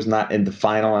that he was not in the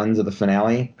final ends of the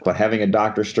finale, but having a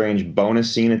Doctor Strange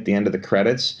bonus scene at the end of the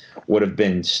credits would have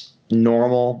been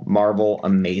normal Marvel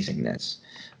amazingness.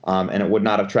 And it would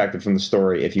not have detracted from the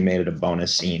story if you made it a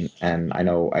bonus scene. And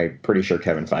I'm pretty sure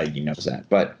Kevin Feige knows that.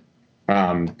 But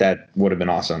that would have been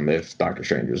awesome if Doctor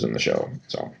Strange was in the show.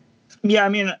 So, yeah, I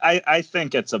mean, I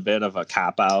think it's a bit of a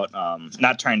cop-out.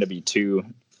 Not trying to be too,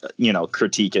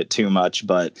 critique it too much,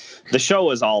 but the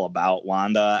show is all about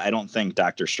Wanda. I don't think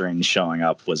Doctor Strange showing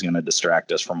up was going to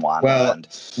distract us from Wanda. Well,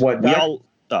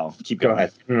 and keep going. Go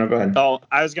ahead. No, go ahead. Oh,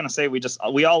 I was going to say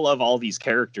we all love all these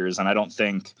characters, and I don't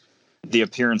think the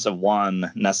appearance of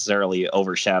one necessarily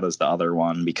overshadows the other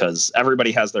one because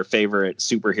everybody has their favorite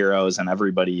superheroes and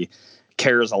everybody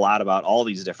cares a lot about all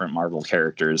these different Marvel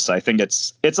characters. So I think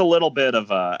it's a little bit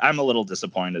of I'm a little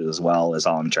disappointed as well, is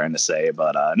all I'm trying to say.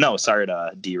 But no, sorry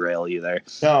to derail you there.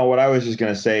 No, what I was just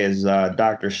going to say is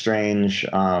Doctor Strange,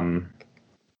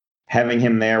 having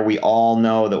him there, we all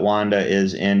know that Wanda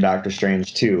is in Doctor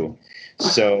Strange 2.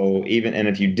 So and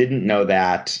if you didn't know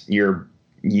that,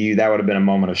 that would have been a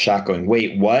moment of shock going,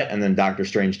 wait, what? And then Doctor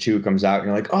Strange 2 comes out and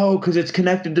you're like, oh, because it's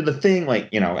connected to the thing. Like,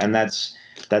 and that's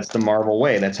the Marvel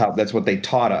way. That's what they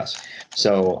taught us.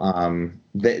 So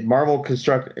Marvel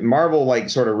sort of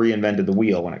reinvented the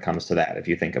wheel when it comes to that, if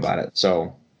you think about it.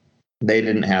 So they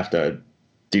didn't have to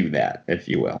do that, if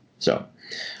you will. So,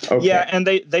 okay. Yeah, and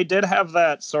they did have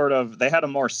that they had a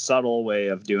more subtle way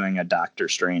of doing a Doctor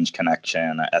Strange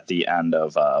connection at the end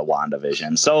of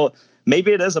WandaVision. So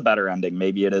maybe it is a better ending.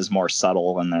 Maybe it is more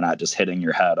subtle and they're not just hitting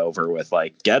your head over with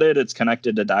like, get it? It's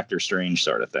connected to Doctor Strange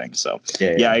sort of thing. So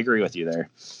yeah, I agree with you there.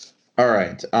 All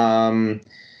right.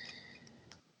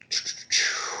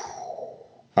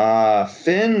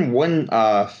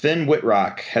 Finn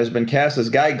Wittrock has been cast as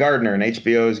Guy Gardner in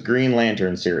HBO's Green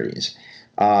Lantern series.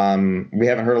 We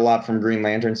haven't heard a lot from Green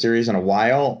Lantern series in a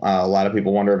while. A lot of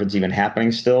people wonder if it's even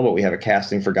happening still, but we have a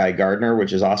casting for Guy Gardner,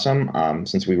 which is awesome,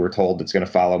 since we were told it's going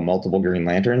to follow multiple Green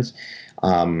Lanterns.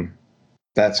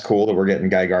 That's cool that we're getting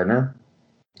Guy Gardner.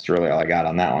 That's really all I got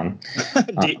on that one.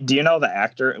 Do you know the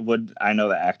actor? Would I know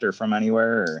the actor from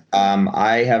anywhere? Or?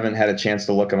 I haven't had a chance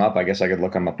to look him up. I guess I could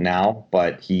look him up now,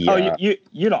 but he. Oh,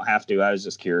 you don't have to. I was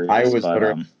just curious. I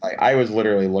was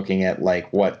literally looking at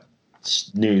like what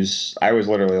news. I was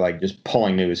literally like just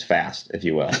pulling news fast, if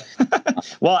you will.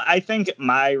 Well, I think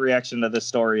my reaction to this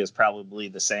story is probably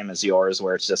the same as yours,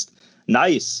 where it's just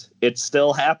nice. It's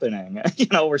still happening.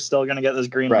 We're still going to get this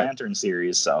Green Lantern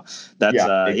series. So that's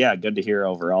good to hear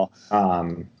overall.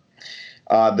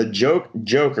 The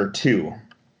Joker 2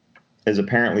 is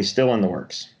apparently still in the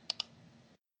works.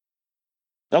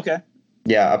 Okay.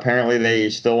 Yeah, apparently they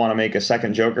still want to make a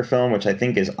second Joker film, which I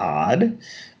think is odd,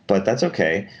 but that's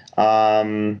okay.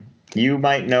 You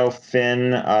might know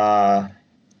Finn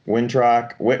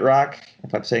Whitrock,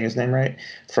 if I'm saying his name right,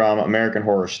 from American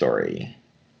Horror Story.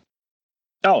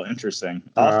 Oh, interesting.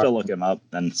 I'll have to look him up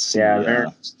and see. Yeah,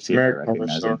 See if I American Horror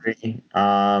recognize him.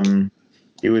 Story.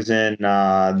 He was in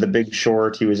The Big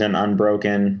Short. He was in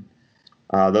Unbroken.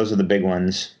 Those are the big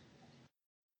ones.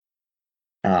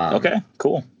 Okay,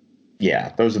 cool.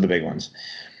 Yeah, those are the big ones.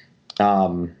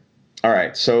 All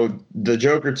right, so the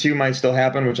Joker 2 might still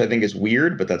happen, which I think is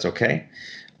weird, but that's okay.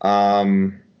 I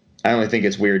only think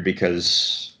it's weird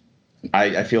because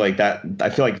I feel like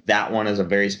that one is a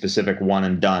very specific one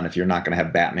and done if you're not going to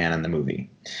have Batman in the movie.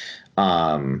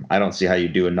 I don't see how you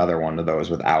do another one of those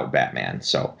without Batman.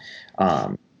 So,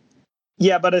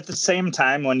 yeah, but at the same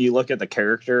time, when you look at the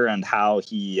character and how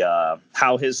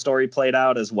his story played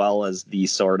out, as well as the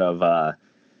sort of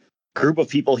group of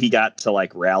people he got to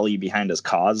like rally behind his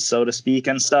cause, so to speak,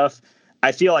 and stuff,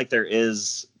 I feel like there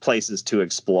is places to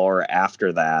explore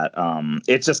after that.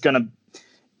 It's just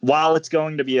while it's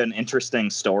going to be an interesting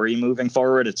story moving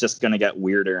forward, it's just going to get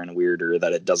weirder and weirder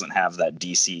that it doesn't have that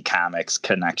DC Comics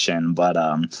connection. But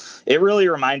it really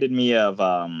reminded me of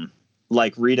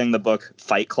like reading the book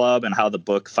Fight Club and how the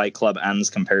book Fight Club ends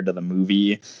compared to the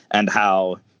movie, and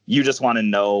how you just want to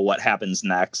know what happens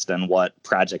next and what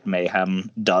Project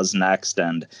Mayhem does next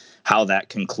and how that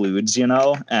concludes, you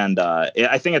know? And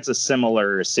I think it's a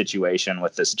similar situation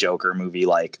with this Joker movie.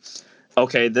 Like,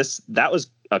 okay, that was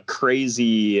a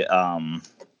crazy,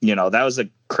 that was a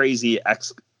crazy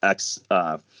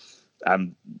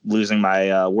I'm losing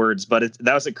my words, but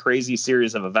that was a crazy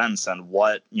series of events, and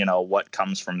what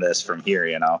comes from this from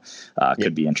here,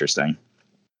 could be interesting.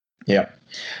 Yeah.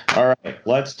 All right.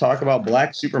 Let's talk about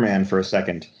Black Superman for a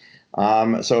second.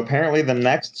 So apparently the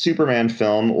next Superman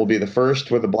film will be the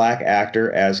first with a black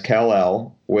actor as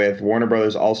Kal-El, with Warner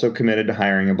Brothers also committed to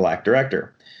hiring a black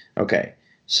director. Okay.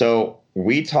 So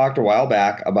we talked a while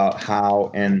back about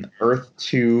how in Earth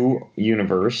 2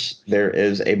 universe there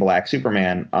is a black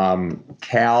Superman.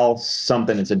 Kal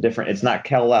something. It's not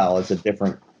Kal-El. It's a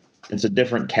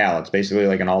different Kal. It's basically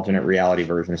like an alternate reality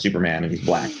version of Superman, and he's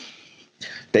black.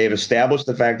 They have established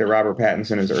the fact that Robert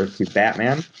Pattinson is Earth 2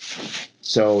 Batman.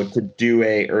 So to do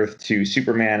a Earth 2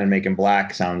 Superman and make him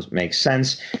black makes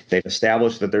sense. They've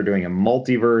established that they're doing a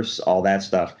multiverse, all that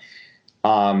stuff.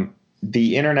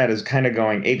 The internet is kind of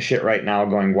going apeshit right now,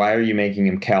 going, why are you making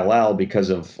him Kal-El?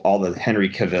 Because of all the Henry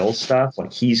Cavill stuff.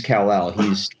 Like, he's Kal-El,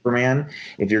 he's Superman.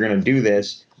 If you're going to do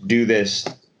this,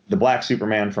 the black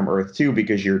Superman from Earth 2,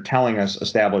 because you're telling us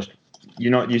established,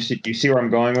 you see where I'm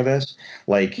going with this?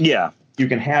 Like, yeah. You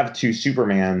can have two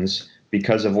Supermans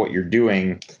because of what you're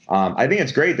doing. I think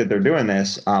it's great that they're doing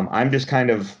this. I'm just kind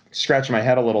of scratching my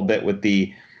head a little bit with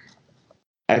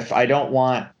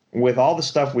with all the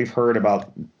stuff we've heard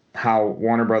about how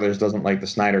Warner Brothers doesn't like the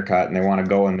Snyder Cut and they want to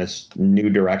go in this new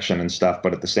direction and stuff.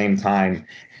 But at the same time,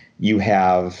 you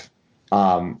have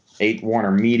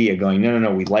Warner Media going,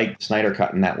 no, we like the Snyder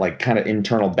Cut, and that like kind of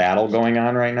internal battle going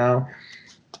on right now.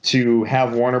 To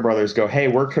have Warner Brothers go, hey,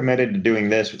 we're committed to doing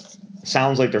this,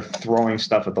 sounds like they're throwing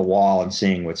stuff at the wall and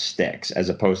seeing what sticks, as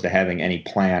opposed to having any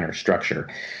plan or structure,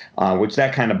 which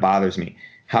that kind of bothers me.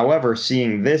 However,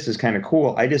 seeing this is kind of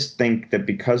cool. I just think that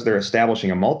because they're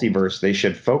establishing a multiverse, they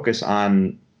should focus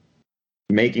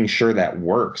making sure that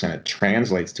works and it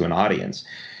translates to an audience.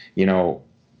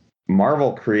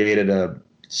 Marvel created a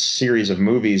series of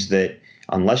movies that,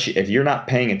 if you're not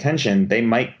paying attention, they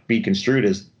might be construed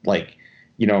as like,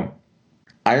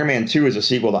 Iron Man 2 is a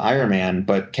sequel to Iron Man,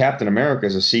 but Captain America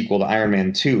is a sequel to Iron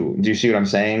Man 2. Do you see what I'm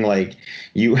saying? Like,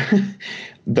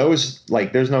 those,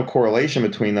 like, there's no correlation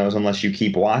between those unless you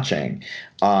keep watching.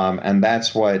 And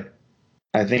that's what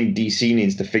I think DC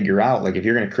needs to figure out. Like, if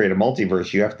you're going to create a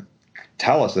multiverse, you have to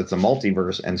tell us it's a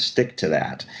multiverse and stick to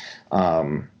that.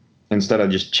 Instead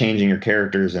of just changing your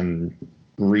characters and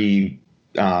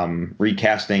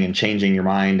recasting and changing your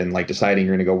mind and like deciding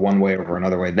you're going to go one way over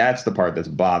another way. That's the part that's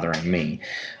bothering me.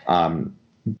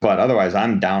 But otherwise,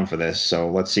 I'm down for this. So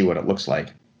let's see what it looks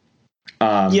like.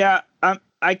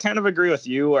 I kind of agree with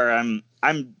you, where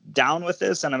I'm down with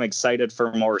this and I'm excited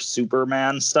for more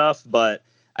Superman stuff. But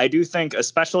I do think,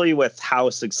 especially with how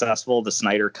successful the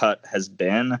Snyder Cut has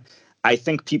been, I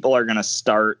think people are going to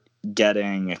start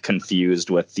getting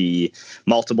confused with the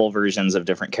multiple versions of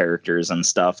different characters and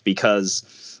stuff,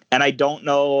 and I don't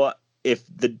know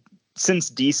since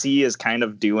DC is kind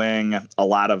of doing a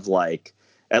lot of, like,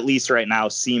 at least right now,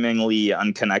 seemingly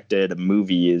unconnected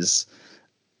movies,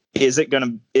 is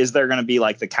there gonna be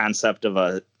like the concept of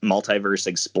a multiverse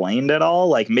explained at all?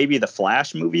 Like maybe the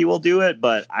Flash movie will do it,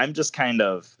 but I'm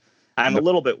a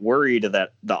little bit worried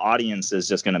that the audience is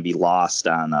just going to be lost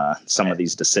on some of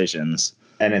these decisions.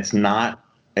 And it's not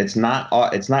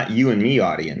you and me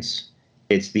audience.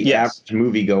 It's the average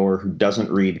moviegoer who doesn't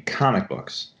read comic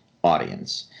books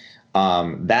audience.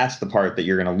 That's the part that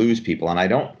you're going to lose people. And I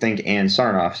don't think Ann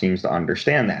Sarnoff seems to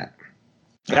understand that.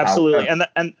 Absolutely.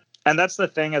 And that's the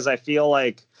thing, is I feel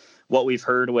like what we've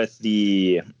heard with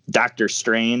the Doctor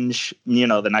Strange,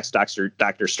 the next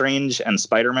Doctor Strange and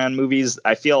Spider-Man movies,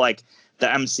 I feel like the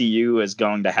MCU is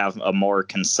going to have a more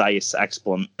concise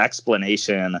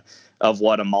explanation of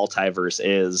what a multiverse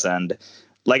is. And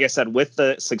like I said, with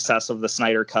the success of the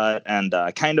Snyder Cut and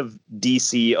kind of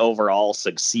DC overall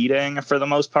succeeding for the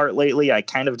most part lately, I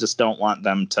kind of just don't want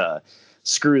them to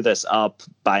screw this up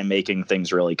by making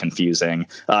things really confusing.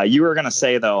 You were going to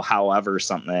say, though, however,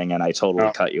 something, and I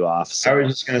totally cut you off. So. I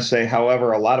was just going to say,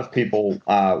 however, a lot of people,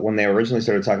 when they originally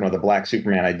started talking about the Black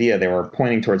Superman idea, they were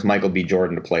pointing towards Michael B.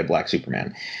 Jordan to play Black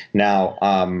Superman. Now,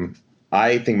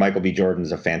 I think Michael B. Jordan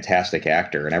is a fantastic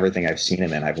actor, and everything I've seen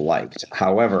him in, I've liked.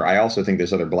 However, I also think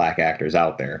there's other black actors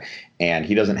out there, and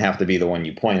he doesn't have to be the one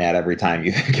you point at every time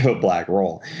you give a black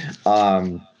role.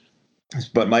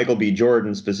 But Michael B.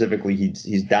 Jordan specifically,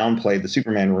 he's downplayed the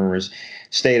Superman rumors,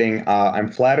 stating,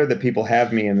 "I'm flattered that people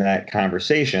have me in that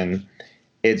conversation.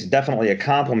 It's definitely a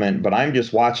compliment, but I'm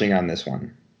just watching on this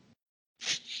one."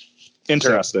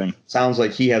 Interesting. So, sounds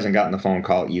like he hasn't gotten the phone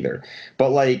call either.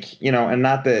 But and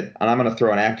not that, and I'm going to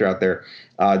throw an actor out there,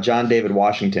 John David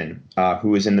Washington,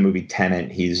 who is in the movie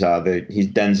Tenet. He's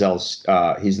Denzel's,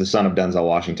 he's the son of Denzel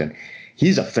Washington.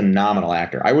 He's a phenomenal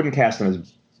actor. I wouldn't cast him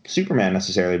as Superman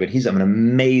necessarily, but he's an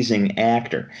amazing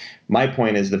actor. My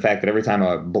point is the fact that every time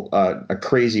a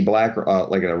crazy black,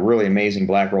 like a really amazing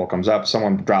black role comes up,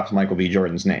 someone drops Michael B.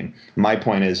 Jordan's name. My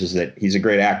point is that he's a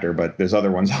great actor, but there's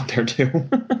other ones out there too.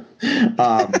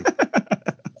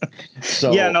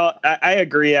 So yeah, no, I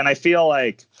agree, and I feel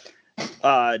like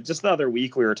just the other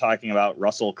week we were talking about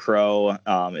Russell Crowe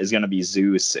is going to be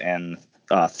Zeus and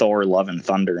Thor: Love and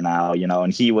Thunder now,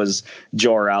 and he was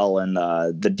Jor-El in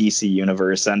the DC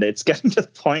universe, and it's getting to the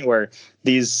point where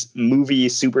these movie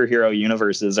superhero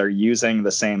universes are using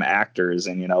the same actors,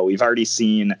 and we've already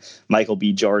seen Michael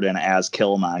B. Jordan as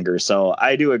Killmonger, so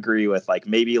I do agree with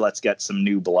maybe let's get some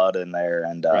new blood in there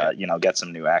and right. Get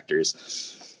some new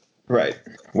actors. Right.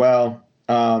 Well,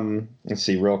 let's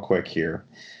see real quick here.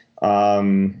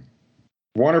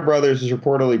 Warner Brothers is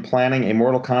reportedly planning a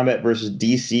Mortal Kombat versus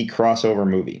DC crossover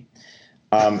movie.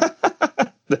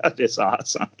 That is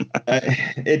awesome.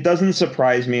 It doesn't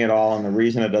surprise me at all, and the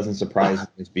reason it doesn't surprise me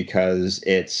is because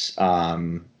it's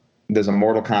there's a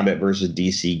Mortal Kombat versus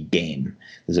DC game.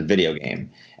 There's a video game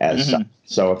as such.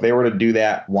 So if they were to do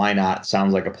that, why not?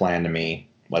 Sounds like a plan to me.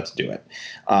 Let's do it.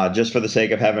 Just for the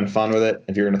sake of having fun with it.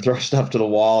 If you're going to throw stuff to the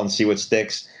wall and see what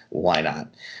sticks, why not?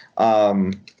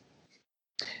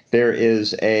 There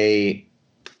is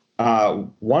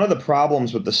one of the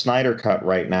problems with the Snyder Cut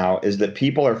right now is that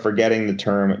people are forgetting the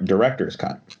term director's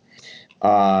cut.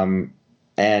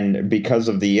 And because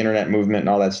of the internet movement and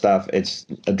all that stuff, it's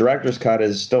a director's cut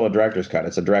is still a director's cut.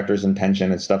 It's a director's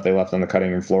intention. It's stuff they left on the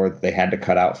cutting room floor that they had to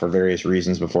cut out for various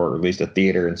reasons before it released at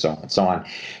theater and so on and so on.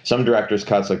 Some director's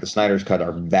cuts, like the Snyder's cut,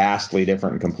 are vastly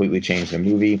different and completely change the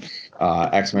movie.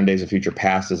 X-Men Days of Future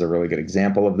Past is a really good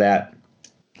example of that.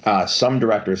 Some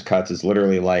director's cuts is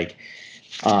literally like,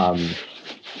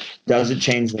 does it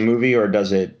change the movie, or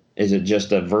is it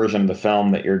just a version of the film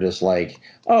that you're just like,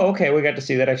 oh, okay, we got to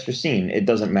see that extra scene. It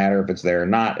doesn't matter if it's there or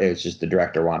not. It's just the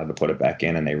director wanted to put it back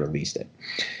in and they released it.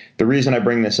 The reason I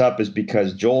bring this up is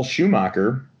because Joel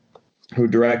Schumacher, who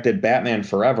directed Batman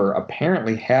Forever,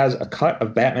 apparently has a cut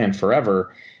of Batman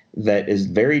Forever that is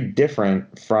very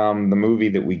different from the movie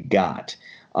that we got.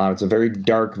 It's a very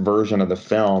dark version of the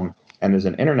film. And there's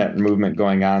an internet movement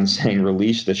going on saying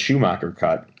release the Schumacher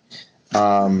cut,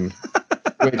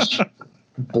 which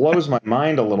blows my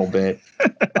mind a little bit.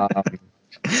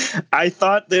 I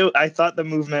thought the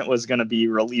movement was going to be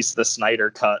release the Snyder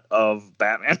cut of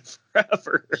Batman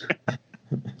Forever.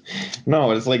 No,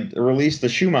 it's like release the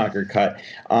Schumacher cut.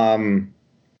 Akvia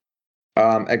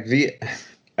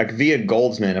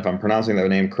Goldsman, if I'm pronouncing that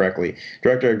name correctly,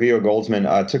 director Akvia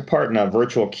Goldsman took part in a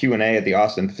virtual Q&A at the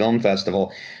Austin Film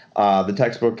Festival. The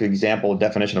textbook example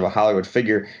definition of a Hollywood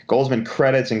figure. Goldsman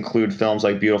credits include films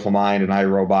like Beautiful Mind and I,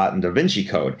 Robot and Da Vinci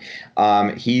Code.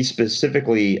 He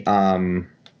specifically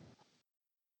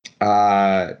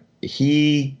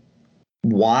he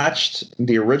watched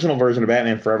the original version of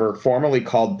Batman Forever, formerly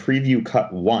called Preview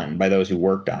Cut 1 by those who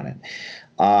worked on it.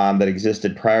 that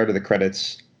existed prior to the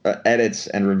credits, edits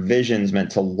and revisions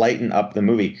meant to lighten up the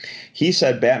movie. He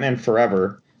said Batman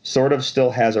Forever sort of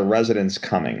still has a resonance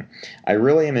coming. I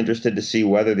really am interested to see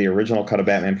whether the original cut of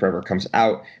Batman Forever comes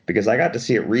out, because I got to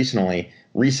see it recently,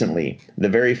 the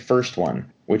very first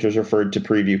one, which was referred to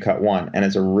Preview Cut 1, and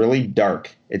it's a really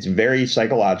dark, it's very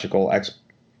psychological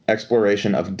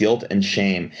exploration of guilt and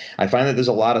shame. I find that there's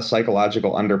a lot of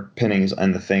psychological underpinnings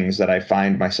and the things that I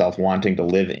find myself wanting to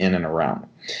live in and around.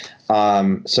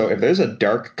 So if there's a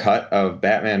dark cut of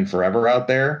Batman Forever out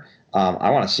there, I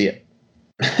want to see it.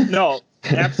 No,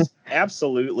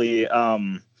 absolutely.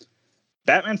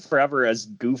 Batman Forever, as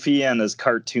goofy and as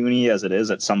cartoony as it is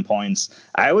at some points,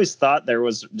 I always thought there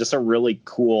was just a really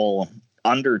cool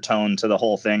undertone to the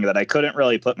whole thing that I couldn't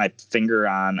really put my finger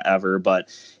on ever, but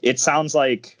it sounds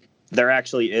like there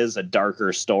actually is a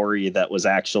darker story that was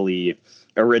actually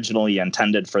originally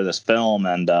intended for this film.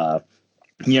 And,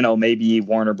 maybe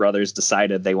Warner Brothers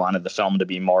decided they wanted the film to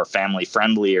be more family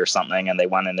friendly or something, and they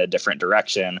went in a different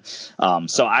direction.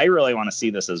 So I really want to see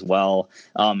this as well.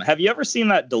 Have you ever seen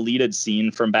that deleted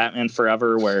scene from Batman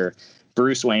Forever where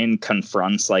Bruce Wayne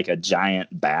confronts like a giant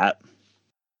bat?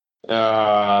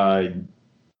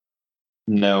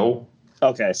 No.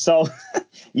 Okay, so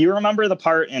you remember the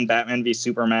part in Batman v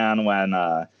Superman when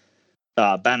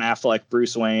Ben Affleck,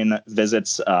 Bruce Wayne,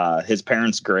 visits his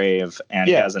parents' grave, and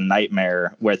he has a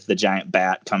nightmare with the giant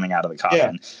bat coming out of the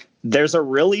coffin. Yeah. There's a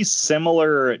really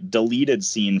similar deleted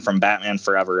scene from Batman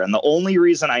Forever, and the only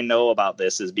reason I know about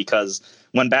this is because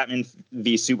when Batman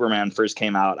v Superman first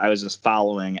came out, I was just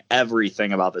following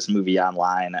everything about this movie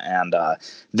online, and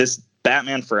this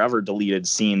Batman Forever deleted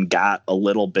scene got a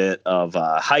little bit of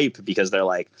hype because they're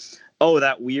like, oh,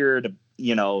 that weird,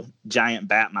 giant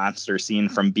bat monster scene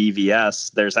from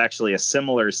BVS. There's actually a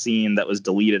similar scene that was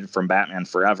deleted from Batman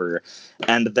Forever.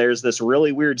 And there's this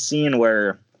really weird scene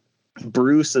where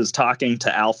Bruce is talking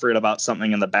to Alfred about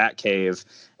something in the Batcave,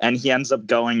 and he ends up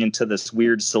going into this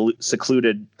weird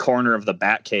secluded corner of the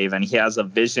Batcave, and he has a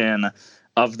vision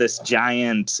of this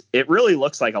giant, it really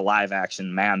looks like a live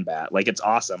action man bat. Like, it's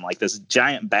awesome. Like, this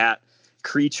giant bat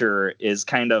creature is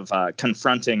kind of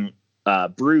confronting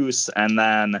Bruce, and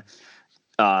then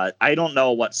I don't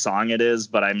know what song it is,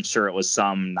 but I'm sure it was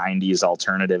some 90s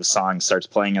alternative song starts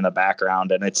playing in the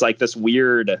background, and it's like this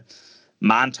weird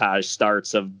montage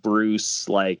starts of Bruce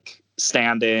like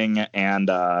standing, and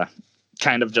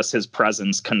kind of just his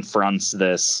presence confronts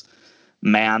this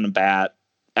man bat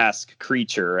esque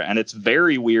creature, and it's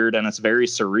very weird and it's very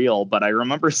surreal. But I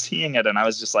remember seeing it and I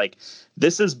was just like,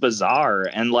 this is bizarre.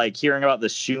 And like hearing about the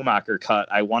Schumacher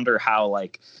cut, I wonder how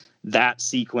like that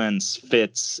sequence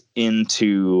fits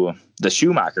into the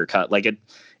Schumacher cut. Like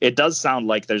it does sound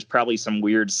like there's probably some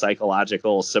weird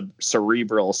psychological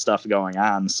cerebral stuff going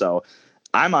on. So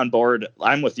I'm on board.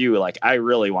 I'm with you. Like, I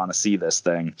really want to see this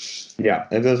thing. Yeah.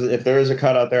 If there is a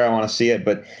cut out there, I want to see it.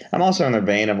 But I'm also in the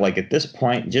vein of like, at this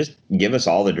point, just give us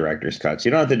all the director's cuts.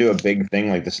 You don't have to do a big thing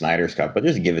like the Snyder's cut, but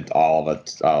just give it all of it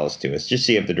to us. Just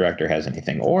see if the director has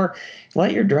anything, or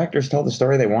let your directors tell the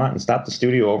story they want and stop the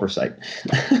studio oversight.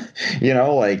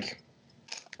 Like,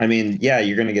 I mean, yeah,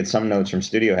 you're going to get some notes from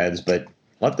studio heads, but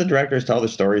let the directors tell the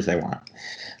stories they want.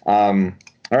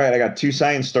 All right, I got 2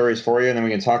 science stories for you, and then we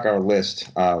can talk our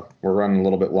list. We're running a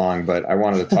little bit long, but I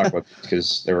wanted to talk about this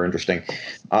because they were interesting.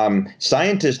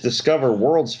 Scientists discover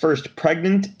world's first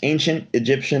pregnant ancient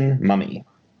Egyptian mummy.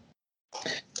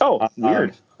 Oh,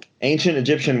 weird. Ancient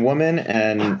Egyptian woman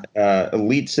and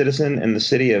elite citizen in the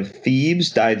city of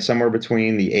Thebes died somewhere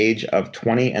between the age of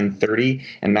 20 and 30,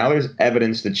 and now there's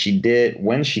evidence that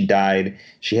when she died,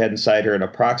 she had inside her an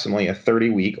approximately a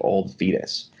 30-week-old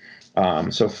fetus.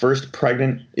 So first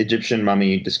pregnant Egyptian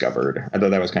mummy discovered. I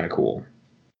thought that was kind of cool.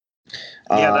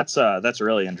 Yeah, that's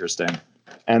really interesting.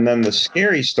 And then the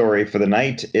scary story for the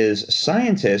night is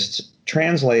scientists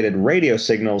translated radio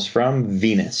signals from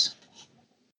Venus.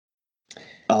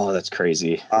 Oh, that's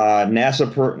crazy.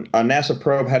 NASA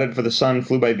probe headed for the sun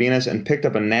flew by Venus and picked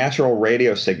up a natural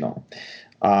radio signal.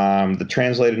 The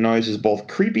translated noise is both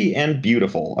creepy and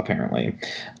beautiful, apparently.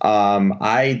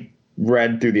 I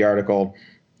read through the article.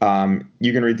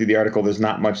 You can read through the article. There's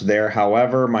not much there.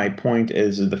 However, my point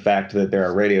is the fact that there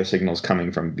are radio signals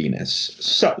coming from Venus.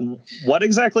 So, what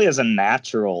exactly is a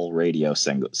natural radio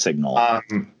signal?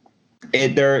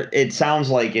 It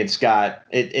sounds like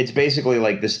it's basically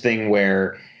like this thing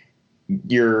where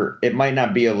it might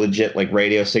not be a legit like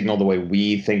radio signal the way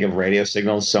we think of radio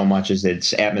signals so much as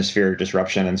it's atmospheric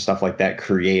disruption and stuff like that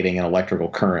creating an electrical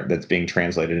current that's being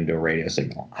translated into a radio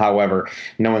signal. However,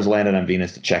 no one's landed on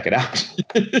Venus to check it out.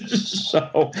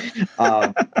 So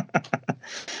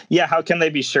Yeah, how can they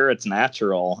be sure it's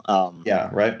natural? Yeah,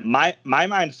 right. My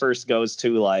mind first goes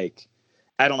to, like,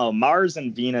 I don't know, Mars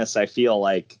and Venus. I feel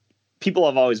like people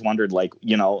have always wondered, like,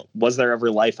 was there ever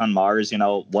life on Mars?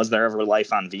 Was there ever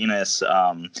life on Venus?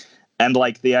 And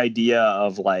like the idea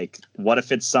of, like, what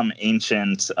if it's some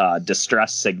ancient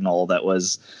distress signal that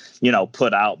was,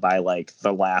 put out by, like,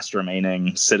 the last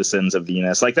remaining citizens of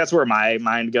Venus? Like, that's where my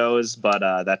mind goes.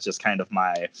 But that's just kind of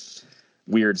my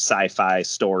weird sci-fi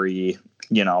story,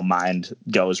 mind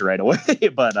goes right away.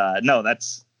 But no,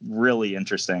 that's really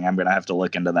interesting. I'm going to have to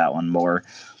look into that one more.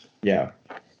 Yeah.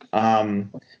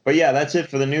 But yeah, that's it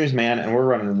for the news, man. And we're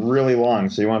running really long.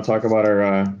 So you want to talk about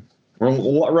our,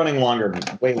 we're running longer,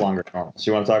 way longer than normal.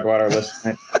 So you want to talk about our list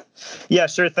tonight? Yeah,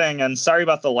 sure thing. And sorry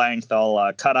about the length.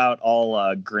 I'll cut out all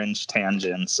Grinch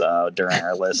tangents during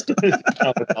our list. No, it's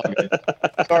all good.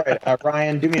 All right,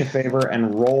 Ryan, do me a favor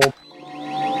and roll.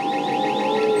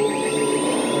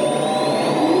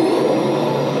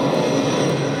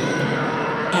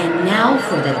 And now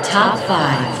for the top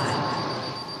 5.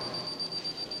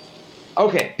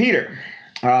 Okay, Peter.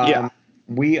 Yeah.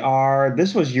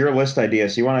 This was your list idea,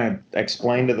 so you want to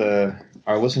explain to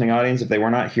our listening audience, if they were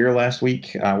not here last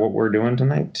week, what we're doing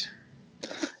tonight?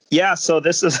 Yeah, so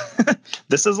this is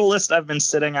this is a list I've been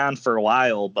sitting on for a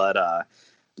while, but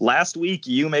last week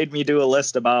you made me do a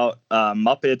list about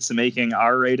Muppets making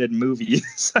R-rated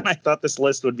movies, and I thought this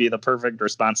list would be the perfect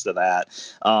response to that.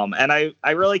 And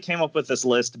I really came up with this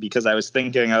list because I was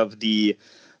thinking of the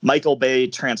Michael Bay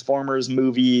Transformers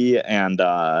movie and,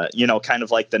 kind of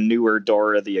like the newer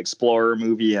Dora the Explorer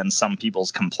movie and some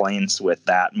people's complaints with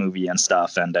that movie and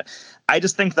stuff. And I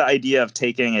just think the idea of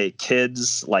taking a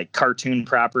kid's, like, cartoon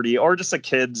property or just a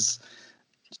kid's,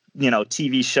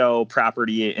 TV show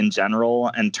property in general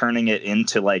and turning it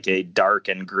into, like, a dark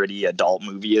and gritty adult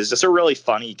movie is just a really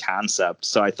funny concept.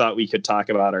 So I thought we could talk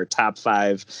about our top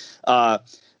 5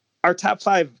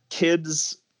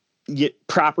 kids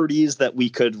properties that we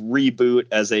could reboot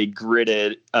as a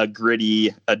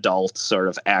gritty adult sort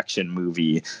of action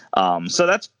movie. So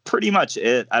that's pretty much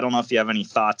it. I don't know if you have any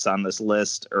thoughts on this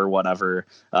list or whatever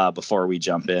before we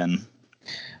jump in.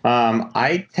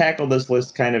 I tackled this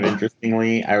list kind of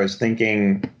interestingly. I was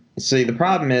thinking, see, the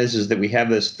problem is that we have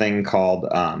this thing called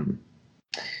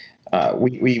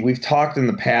we've talked in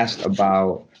the past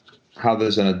about how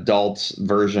there's an adult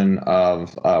version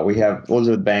of we have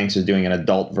Elizabeth Banks is doing an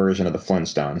adult version of the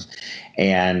Flintstones,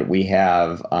 and we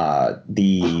have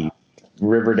the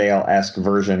Riverdale-esque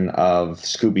version of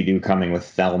Scooby-Doo coming with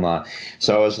Thelma.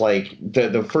 So I was like,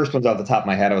 the first ones off the top of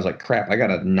my head, I was like, crap, I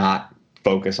gotta not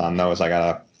focus on those. I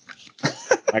gotta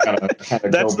kind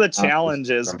of that's the challenge,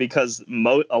 is because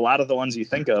a lot of the ones you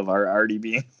think of are already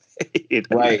being made.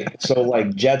 Right. So like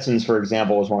Jetsons, for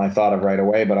example, was one I thought of right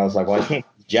away, but I was like, well, I can't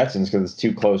Jetsons because it's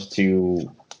too close to,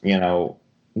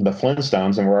 the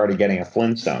Flintstones, and we're already getting a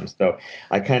Flintstones. So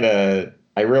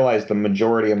I realized the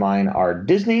majority of mine are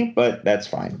Disney, but that's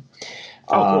fine.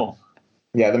 Oh, cool.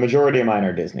 Yeah, the majority of mine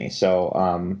are Disney. So,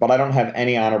 but I don't have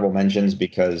any honorable mentions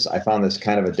because I found this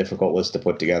kind of a difficult list to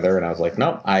put together, and I was like,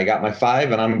 nope, I got my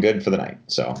 5 and I'm good for the night.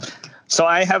 So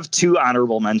I have 2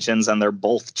 honorable mentions, and they're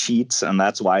both cheats, and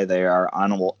that's why they are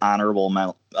honorable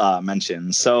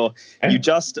mentions. So you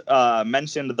just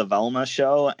mentioned the Velma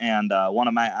show, and one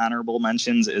of my honorable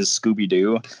mentions is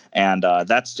Scooby-Doo, and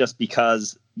that's just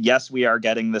because, yes, we are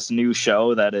getting this new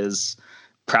show that is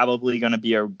probably going to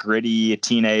be a gritty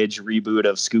teenage reboot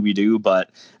of Scooby-Doo,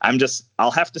 but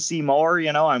I'll have to see more.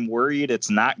 I'm worried it's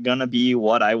not going to be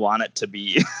what I want it to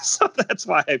be. So that's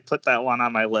why I put that one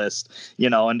on my list,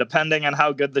 and depending on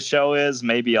how good the show is,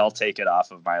 maybe I'll take it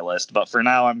off of my list. But for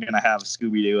now, I'm going to have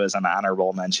Scooby-Doo as an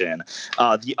honorable mention.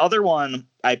 The other one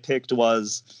I picked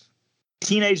was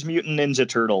Teenage Mutant Ninja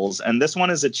Turtles. And this one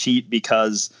is a cheat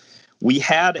because we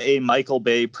had a Michael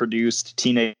Bay produced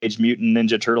Teenage Mutant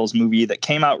Ninja Turtles movie that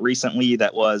came out recently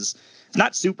that was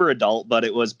not super adult, but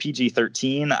it was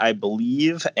PG-13, I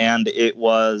believe. And it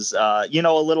was, a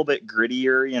little bit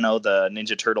grittier. The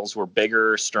Ninja Turtles were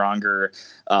bigger, stronger.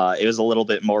 It was a little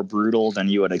bit more brutal than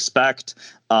you would expect.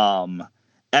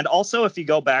 And also, if you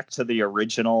go back to the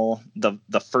original,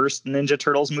 the first Ninja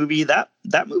Turtles movie, that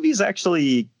movie is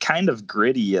actually kind of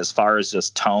gritty as far as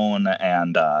just tone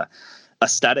and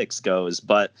aesthetics goes.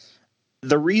 But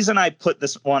the reason I put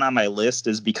this one on my list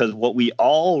is because what we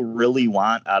all really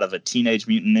want out of a Teenage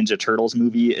Mutant Ninja Turtles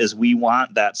movie is we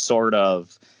want that sort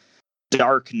of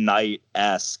Dark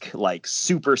Knight-esque, like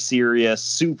super serious,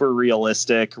 super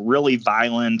realistic, really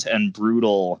violent and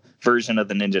brutal version of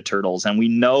the Ninja Turtles. And we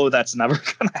know that's never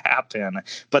going to happen,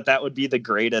 but that would be the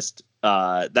greatest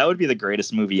that would be the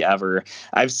greatest movie ever.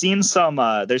 I've seen some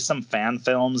there's some fan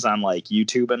films on like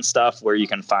YouTube and stuff where you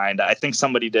can find, I think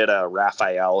somebody did a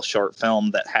Raphael short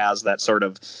film that has that sort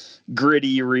of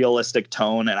gritty, realistic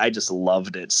tone, and I just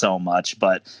loved it so much.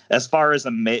 But as far as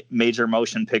a major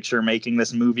motion picture making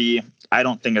this movie, I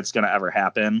don't think it's going to ever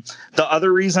happen. The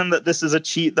other reason that this is a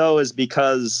cheat, though, is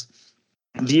because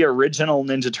the original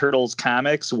Ninja Turtles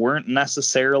comics weren't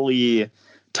necessarily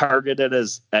targeted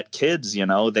at kids. You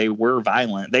know, they were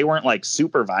violent. They weren't like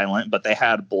super violent, but they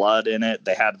had blood in it.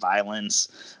 They had violence.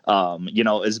 You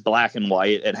know, it's black and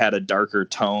white. It had a darker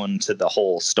tone to the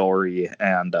whole story.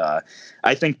 And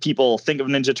I think people think of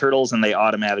Ninja Turtles and they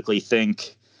automatically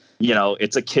think, you know,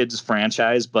 it's a kid's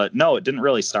franchise, but no, it didn't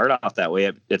really start off that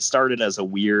way. It started as a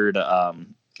weird,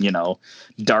 you know,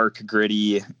 dark,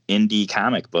 gritty indie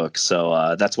comic book.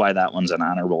 So that's why that one's an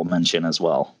honorable mention as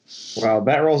well. Well,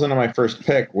 that rolls into my first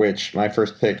pick, which my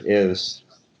first pick is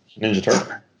Ninja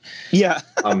Turtle. Yeah.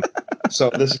 So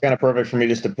this is kind of perfect for me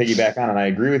just to piggyback on, and I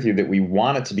agree with you that we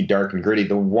want it to be dark and gritty.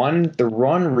 The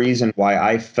one reason why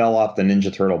I fell off the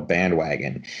Ninja Turtle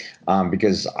bandwagon,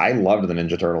 because I loved the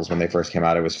Ninja Turtles when they first came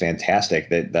out. It was fantastic.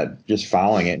 That just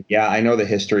following it. Yeah, I know the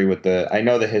history with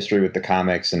the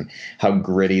comics and how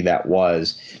gritty that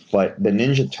was, but the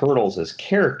Ninja Turtles as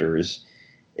characters,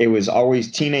 it was always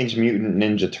Teenage Mutant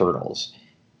Ninja Turtles.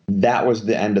 That was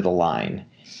the end of the line.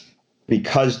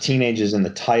 Because teenage is in the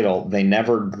title, they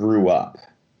never grew up,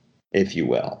 if you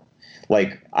will.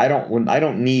 Like, I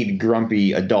don't need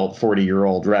grumpy adult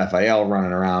 40-year-old Raphael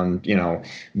running around, you know,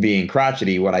 being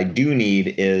crotchety. What I do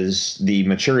need is the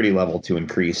maturity level to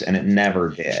increase, and it never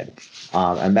did.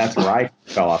 And that's where I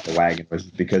fell off the wagon, was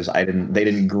because they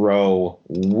didn't grow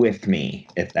with me,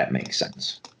 if that makes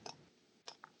sense.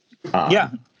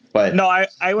 Yeah. But no,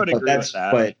 I would agree with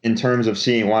that. But in terms of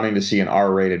wanting to see an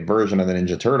R-rated version of the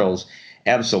Ninja Turtles,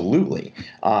 absolutely.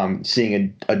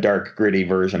 Seeing a dark, gritty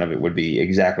version of it would be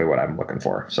exactly what I'm looking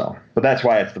for. So, but that's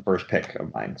why it's the first pick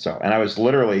of mine. So, and I was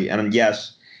literally, and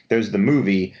yes, there's the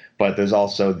movie, but there's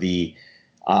also the,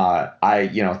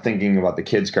 thinking about the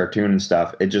kids' cartoon and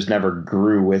stuff. It just never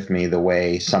grew with me the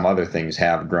way some other things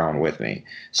have grown with me.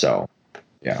 So.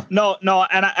 Yeah. No,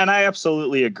 and I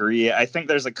absolutely agree. I think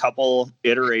there's a couple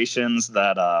iterations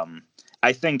that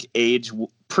I think age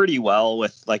pretty well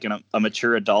with like a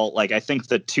mature adult. Like I think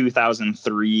the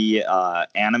 2003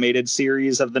 animated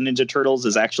series of the Ninja Turtles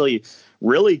is actually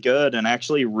really good and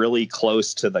actually really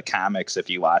close to the comics if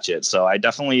you watch it. So I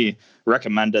definitely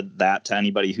recommended that to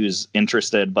anybody who's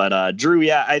interested. But Drew,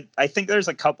 yeah, I think there's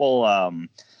a couple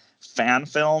fan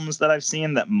films that I've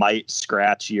seen that might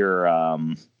scratch your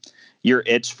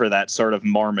itch for that sort of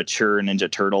more mature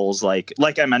Ninja Turtles. Like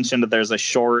I mentioned, there's a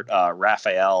short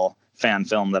Raphael fan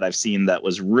film that I've seen that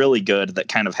was really good, that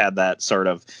kind of had that sort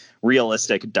of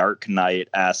realistic Dark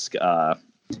Knight-esque,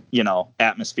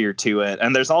 atmosphere to it.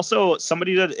 And there's also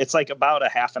it's like about a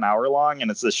half an hour long, and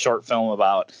it's this short film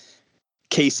about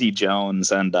Casey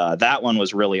Jones. And that one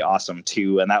was really awesome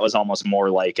too. And that was almost more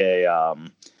like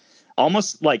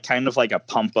almost like kind of like a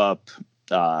pump up,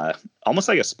 almost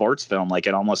like a sports film. Like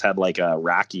it almost had like a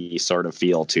Rocky sort of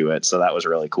feel to it. So that was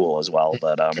really cool as well.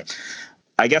 But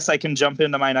I guess I can jump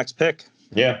into my next pick.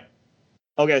 Yeah.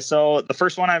 Okay. So the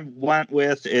first one I went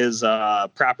with is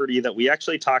a property that we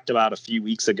actually talked about a few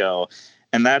weeks ago,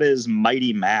 and that is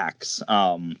Mighty Max.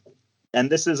 And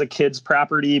this is a kid's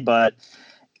property, but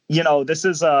this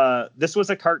was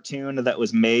a cartoon that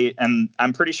was made, and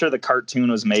I'm pretty sure the cartoon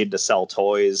was made to sell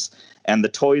toys, and the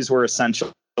toys were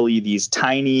essentially these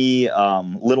tiny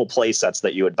little play sets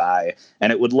that you would buy,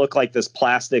 and it would look like this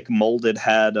plastic molded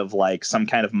head of like some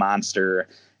kind of monster,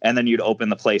 and then you'd open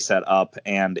the play set up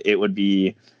and it would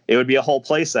be a whole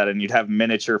play set, and you'd have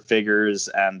miniature figures,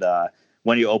 and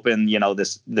when you open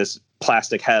this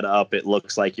plastic head up, it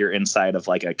looks like you're inside of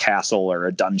like a castle or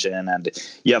a dungeon, and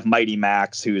you have Mighty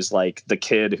Max, who's like the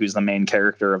kid who's the main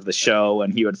character of the show,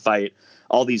 and he would fight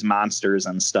all these monsters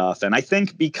and stuff. And I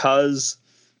think because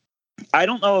I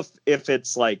don't know if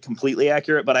it's like completely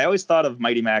accurate, but I always thought of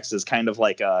Mighty Max as kind of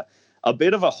like a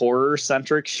bit of a horror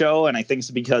centric show. And I think it's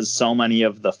because so many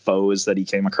of the foes that he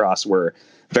came across were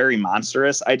very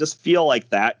monstrous. I just feel like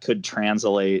that could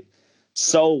translate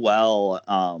so well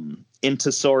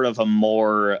into sort of a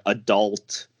more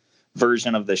adult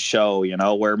version of the show,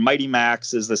 where Mighty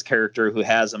Max is this character who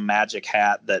has a magic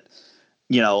hat that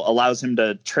allows him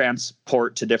to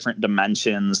transport to different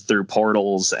dimensions through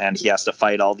portals, and he has to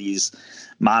fight all these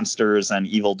monsters and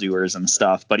evildoers and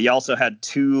stuff. But he also had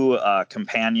two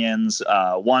companions.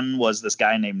 One was this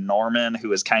guy named Norman,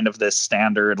 who is kind of this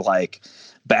standard like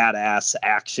badass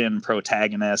action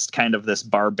protagonist, kind of this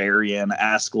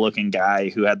barbarian-esque looking guy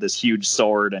who had this huge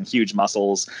sword and huge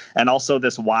muscles, and also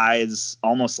this wise,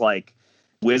 almost like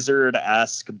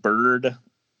wizard-esque bird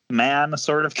man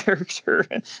sort of character,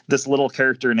 this little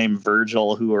character named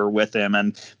Virgil who are with him.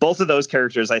 And both of those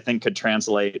characters I think could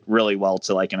translate really well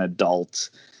to like an adult,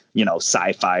 you know,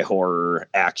 sci-fi horror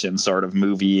action sort of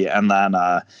movie. And then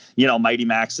you know, Mighty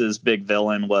Max's big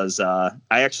villain was I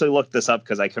actually looked this up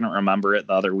because I couldn't remember it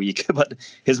the other week, but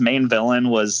his main villain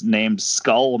was named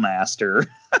Skullmaster,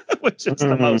 which is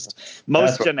the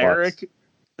most generic.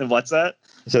 What's that?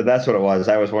 So that's what it was.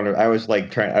 I was wondering. I was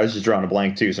just drawing a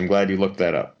blank too. So I'm glad you looked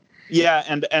that up. Yeah,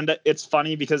 and it's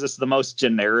funny because it's the most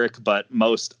generic but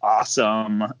most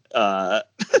awesome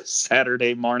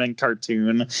Saturday morning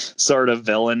cartoon sort of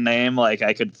villain name like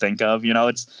I could think of. You know,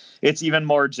 it's even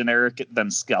more generic than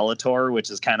Skeletor, which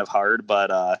is kind of hard.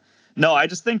 But no, I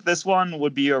just think this one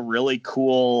would be a really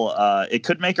cool. It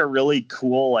could make a really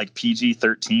cool like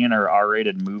PG-13 or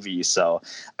R-rated movie. So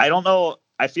I don't know.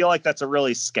 I feel like that's a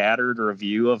really scattered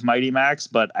review of Mighty Max,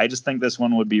 but I just think this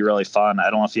one would be really fun. I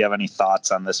don't know if you have any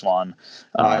thoughts on this one.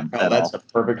 No, that's a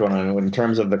perfect one. And in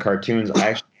terms of the cartoons, I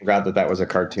actually forgot that was a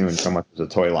cartoon so much as a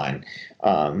toy line.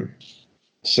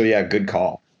 So yeah, good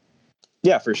call.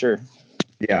 Yeah, for sure.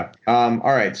 Yeah. All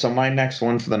right. So my next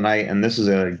one for the night, and this is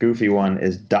a goofy one,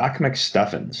 is Doc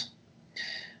McStuffins.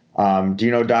 Do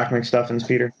you know Doc McStuffins,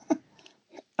 Peter?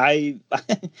 I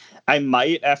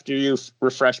might after you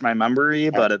refresh my memory,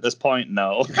 but at this point,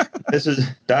 no. This is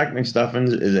Doc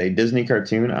McStuffins is a Disney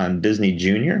cartoon on Disney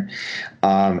Junior,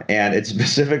 and it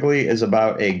specifically is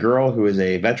about a girl who is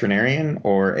a veterinarian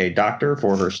or a doctor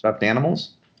for her stuffed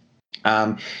animals.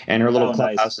 And her little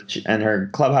clubhouse, nice. And her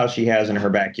clubhouse she has in her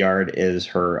backyard is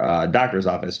her doctor's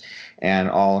office, and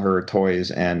all her toys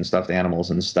and stuffed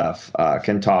animals and stuff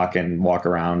can talk and walk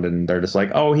around, and they're just like,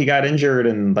 oh, he got injured,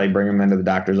 and they bring him into the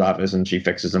doctor's office, and she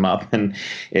fixes him up, and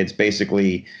it's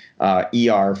basically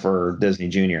ER for Disney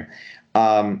Junior.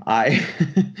 I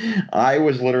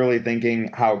was literally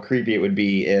thinking how creepy it would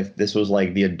be if this was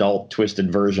like the adult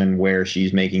twisted version where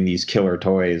she's making these killer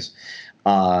toys.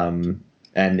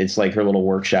 And it's like her little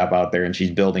workshop out there, and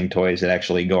she's building toys that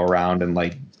actually go around and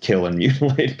like kill and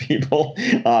mutilate people,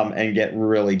 and get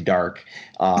really dark.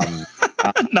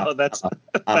 No, that's on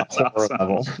a horror awesome.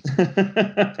 Level.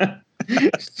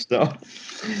 So,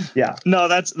 yeah. No,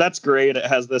 that's great. It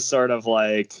has this sort of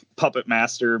like Puppet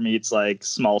Master meets like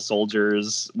Small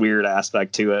Soldiers weird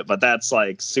aspect to it, but that's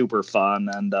like super fun.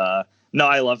 And no,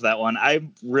 I love that one. I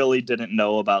really didn't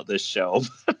know about this show.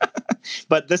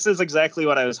 But this is exactly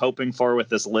what I was hoping for with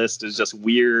this list, is just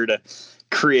weird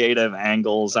creative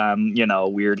angles on, you know,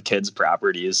 weird kids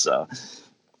properties. So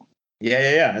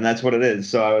yeah. And that's what it is.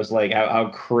 So I was like, how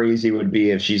crazy would it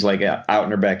be if she's like out in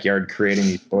her backyard creating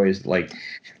these toys, like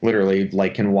literally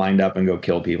like can wind up and go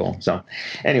kill people. So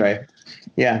anyway,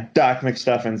 yeah, Doc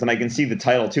McStuffins. And I can see the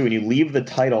title too. And you leave the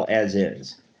title as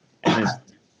is. And it's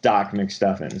Doc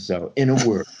McStuffins. So in a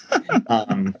word.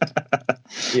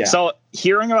 Yeah. So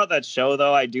hearing about that show,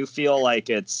 though, I do feel like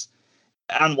it's,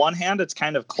 on one hand, it's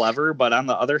kind of clever, but on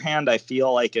the other hand, I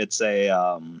feel like it's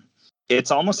it's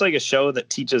almost like a show that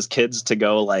teaches kids to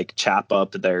go like chop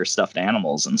up their stuffed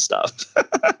animals and stuff.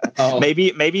 Oh.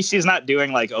 Maybe she's not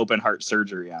doing like open heart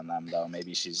surgery on them, though.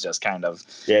 Maybe she's just kind of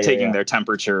taking their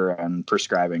temperature and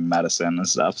prescribing medicine and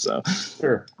stuff. So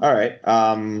sure. All right.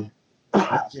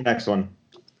 What's your next one?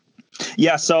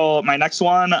 Yeah. So my next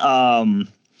one,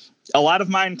 a lot of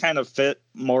mine kind of fit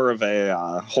more of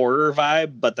a horror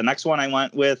vibe, but the next one I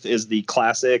went with is the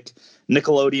classic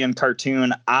Nickelodeon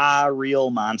cartoon, Real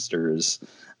Monsters.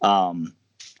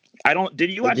 Did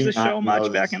you watch this show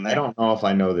much back in there? I don't know if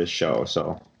I know this show,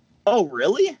 so. Oh,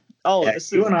 really? Oh, yeah,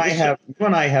 you and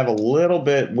I have a little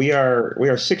bit, we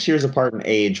are 6 years apart in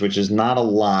age, which is not a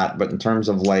lot, but in terms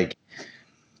of like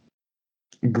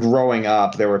growing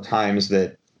up, there were times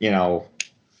that, you know,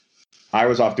 I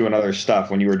was off doing other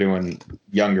stuff when you were doing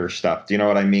younger stuff. Do you know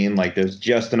what I mean? Like there's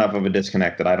just enough of a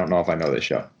disconnect that I don't know if I know this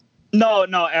show. No,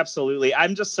 absolutely.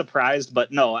 I'm just surprised,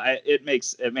 but no, it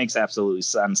makes absolute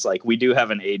sense. Like we do have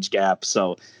an age gap,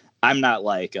 so I'm not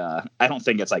like I don't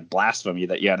think it's like blasphemy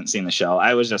that you hadn't seen the show.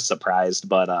 I was just surprised,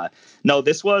 but no,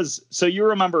 this was, so you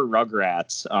remember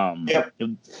Rugrats, yep.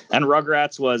 And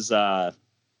Rugrats was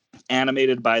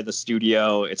animated by the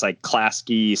studio. It's like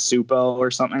Klasky Supo or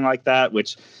something like that,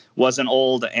 which was an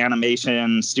old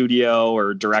animation studio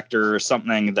or director or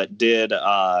something that did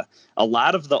a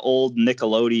lot of the old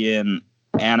Nickelodeon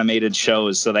animated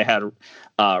shows. So they had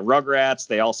Rugrats.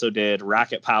 They also did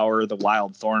Rocket Power, The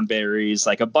Wild Thornberrys,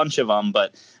 like a bunch of them.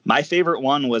 But my favorite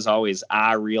one was always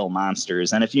Real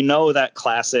Monsters. And if you know that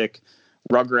classic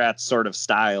Rugrats sort of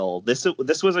style, this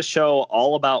was a show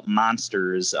all about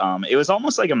monsters. It was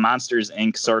almost like a Monsters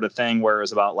Inc. sort of thing, where it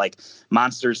was about like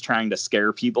monsters trying to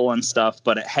scare people and stuff.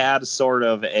 But it had sort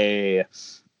of a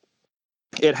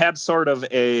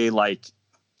like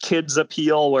kids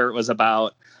appeal, where it was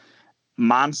about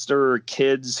monster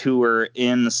kids who were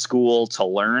in school to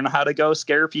learn how to go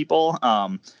scare people.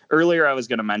 Earlier I was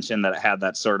going to mention that it had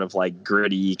that sort of like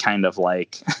gritty kind of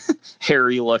like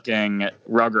hairy looking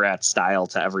Rugrat style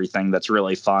to everything that's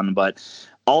really fun, but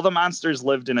all the monsters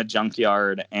lived in a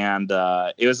junkyard, and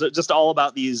it was just all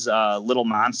about these little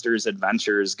monsters'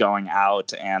 adventures going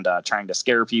out and trying to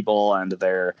scare people and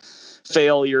their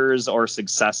failures or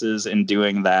successes in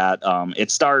doing that.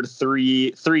 It starred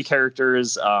three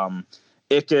characters,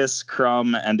 Ickis,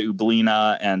 Crumb, and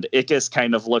Ublina, and Ickis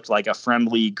kind of looked like a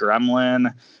friendly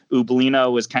gremlin.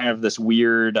 Ublina was kind of this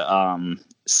weird,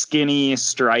 skinny,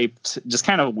 striped, just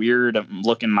kind of weird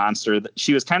looking monster.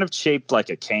 She was kind of shaped like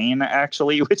a cane,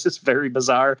 actually, which is very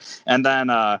bizarre. And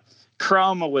then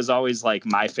Crumb was always like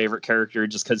my favorite character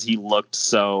just because he looked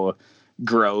so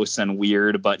gross and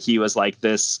weird, but he was like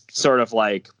this sort of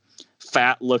like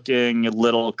fat looking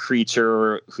little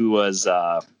creature who was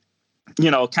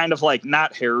kind of like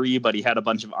not hairy, but he had a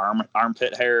bunch of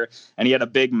armpit hair, and he had a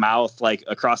big mouth like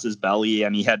across his belly,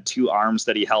 and he had two arms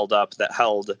that he held up that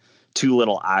held two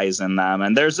little eyes in them.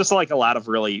 And there's just like a lot of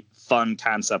really fun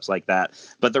concepts like that.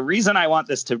 But the reason I want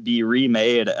this to be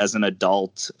remade as an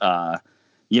adult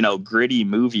gritty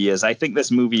movie is I think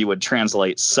this movie would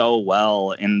translate so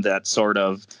well in that sort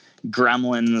of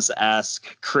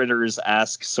Gremlins-esque,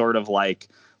 Critters-esque sort of like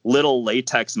little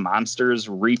latex monsters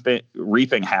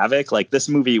reaping havoc. Like this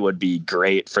movie would be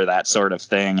great for that sort of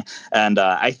thing. And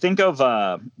I think of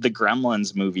the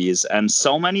Gremlins movies, and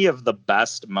so many of the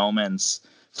best moments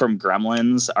from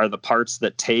Gremlins are the parts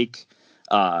that take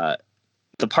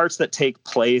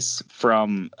place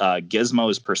from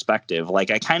Gizmo's perspective.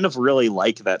 Like I kind of really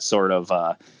like that sort of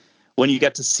when you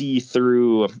get to see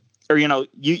through, or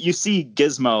you see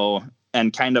Gizmo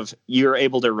and kind of you're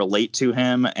able to relate to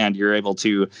him, and you're able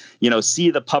to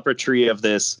see the puppetry of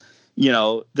this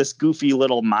this goofy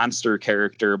little monster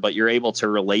character, but you're able to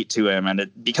relate to him, and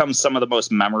it becomes some of the most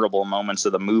memorable moments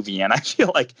of the movie. And I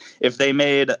feel like if they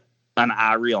made an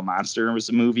Real Monsters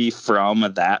movie from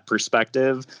that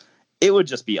perspective, it would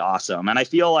just be awesome. And I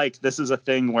feel like this is a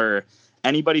thing where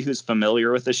anybody who's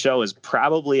familiar with the show is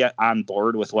probably on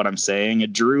board with what I'm saying.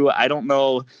 Drew, I don't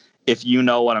know if you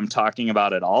know what I'm talking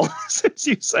about at all, since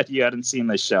you said you hadn't seen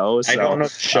the show. So, I don't know the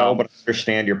show, but I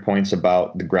understand your points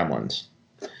about the Gremlins.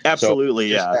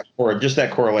 Absolutely, so just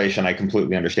that correlation, I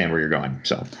completely understand where you're going.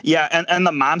 So yeah, and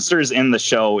the monsters in the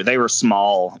show, they were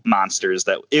small monsters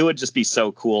that it would just be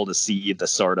so cool to see the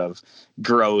sort of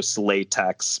gross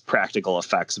latex practical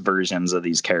effects versions of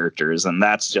these characters. And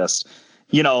that's just,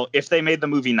 if they made the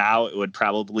movie now, it would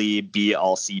probably be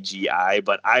all CGI,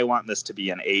 but I want this to be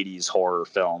an 80s horror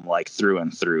film, like through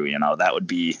and through. That would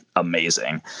be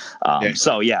amazing.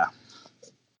 So yeah.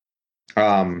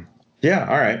 Yeah.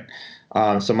 All right.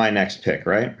 So my next pick,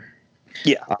 right?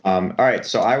 Yeah. All right.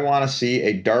 So I want to see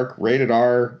a rated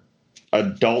R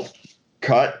adult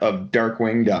cut of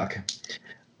Darkwing Duck.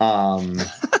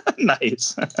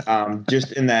 Nice.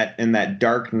 Just in that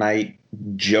Dark Knight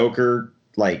Joker,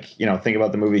 like, think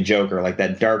about the movie Joker, like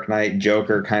that Dark Knight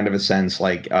Joker kind of a sense,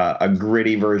 like a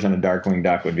gritty version of Darkwing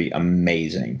Duck would be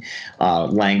amazing.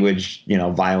 Language,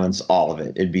 violence, all of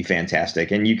it. It'd be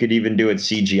fantastic. And you could even do it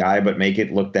CGI, but make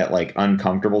it look that like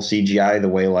uncomfortable CGI, the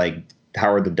way like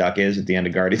Howard the Duck is at the end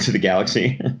of Guardians of the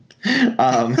Galaxy.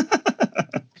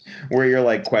 Where you're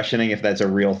like questioning if that's a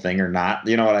real thing or not.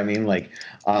 You know what I mean? Like,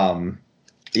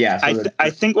 yeah, so I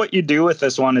think what you do with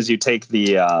this one is you take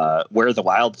the Where the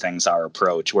Wild Things Are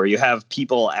approach, where you have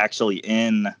people actually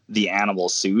in the animal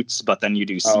suits, but then you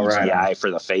do CGI for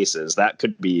the faces. That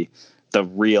could be the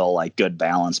real like good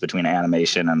balance between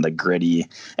animation and the gritty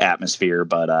atmosphere.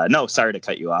 But no, sorry to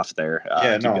cut you off there.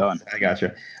 Keep going. I got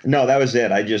you. No, that was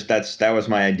it. That was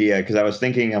my idea, because I was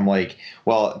thinking, I'm like,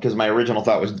 well, because my original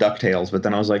thought was DuckTales, but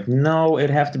then I was like, no, it'd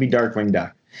have to be Darkwing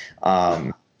Duck.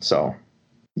 So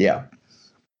yeah.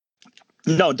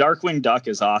 No, Darkwing Duck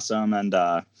is awesome, and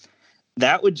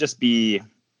that would just be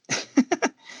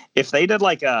if they did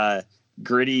like a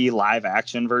gritty live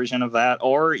action version of that,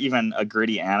 or even a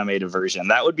gritty animated version,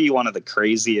 that would be one of the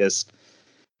craziest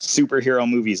superhero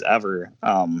movies ever.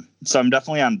 So I'm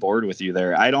definitely on board with you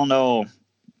there. I don't know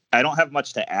I don't have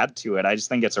much to add to it. I just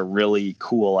think it's a really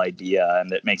cool idea,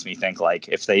 and it makes me think like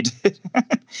if they did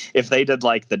if they did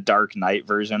like the Dark Knight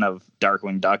version of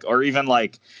Darkwing Duck, or even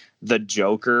like the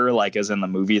Joker, like as in the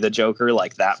movie The Joker,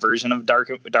 like that version of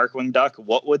Darkwing Duck,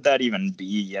 what would that even be?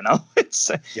 You know, it's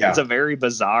a very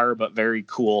bizarre but very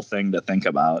cool thing to think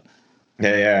about.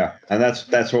 Yeah, and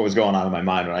that's what was going on in my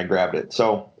mind when I grabbed it.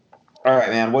 So, all right,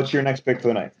 man, what's your next pick for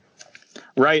the night?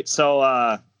 Right,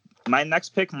 so my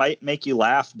next pick might make you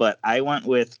laugh, but I went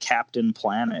with Captain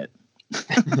Planet.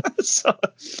 So,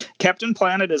 Captain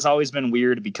Planet has always been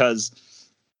weird because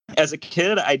as a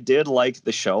kid, I did like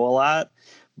the show a lot,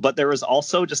 but there was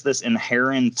also just this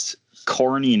inherent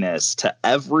corniness to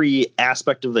every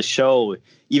aspect of the show,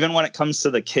 even when it comes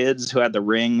to the kids who had the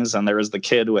rings, and there was the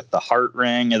kid with the heart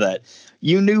ring that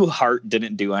you knew heart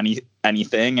didn't do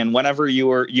anything. And whenever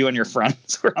you and your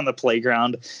friends were on the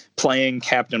playground playing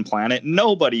Captain Planet,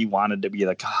 nobody wanted to be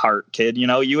the heart kid. You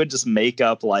know, you would just make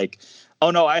up like, oh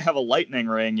no, I have a lightning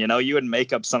ring. You know, you would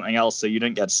make up something else so you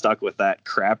didn't get stuck with that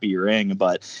crappy ring.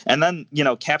 And then, you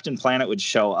know, Captain Planet would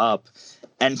show up.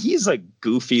 And he's a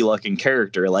goofy looking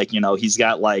character. Like, you know, he's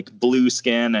got like blue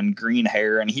skin and green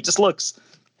hair, and he looks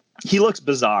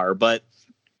bizarre. But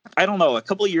I don't know. A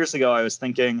couple of years ago, I was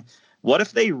thinking, what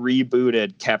if they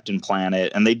rebooted Captain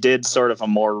Planet and they did sort of a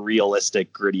more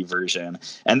realistic, gritty version?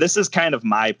 And this is kind of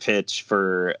my pitch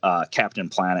for Captain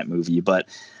Planet movie. But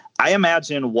I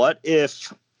imagine what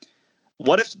if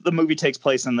the movie takes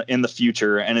place in the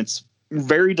future, and it's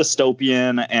very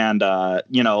dystopian, and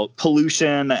you know,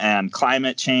 pollution and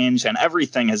climate change and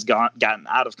everything has gotten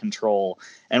out of control,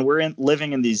 and we're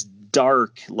living in these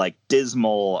dark, like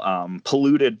dismal,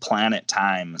 polluted planet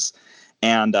times,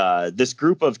 and this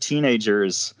group of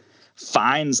teenagers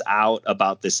finds out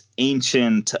about this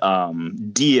ancient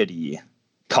deity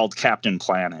called Captain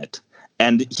Planet.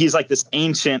 And he's like this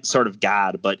ancient sort of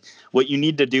god, but what you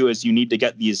need to do is you need to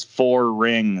get these 4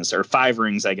 rings, or 5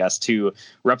 rings, I guess, to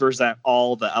represent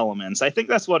all the elements. I think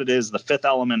that's what it is. The 5th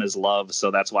element is love,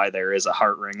 so that's why there is a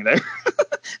heart ring there.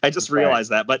 I just realized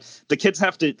that. But the kids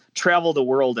have to travel the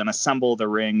world and assemble the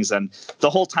rings, and the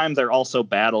whole time they're also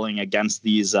battling against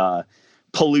these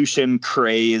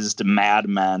pollution-crazed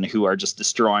madmen who are just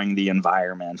destroying the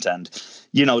environment. And,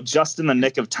 you know, just in the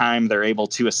nick of time, they're able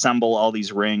to assemble all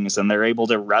these rings, and they're able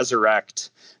to resurrect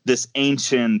this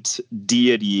ancient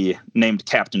deity named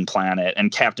Captain Planet.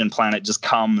 And Captain Planet just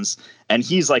comes, and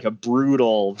he's like a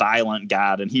brutal, violent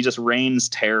god, and he just rains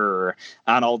terror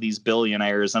on all these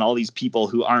billionaires and all these people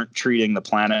who aren't treating the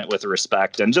planet with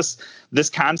respect. And just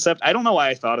this concept, I don't know why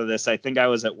I thought of this. I think I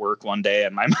was at work one day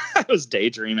and I was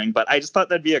daydreaming, but I just thought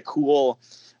that'd be a cool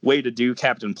way to do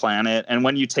Captain Planet. And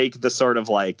when you take the sort of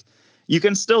like, you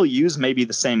can still use maybe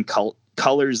the same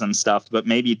colors and stuff, but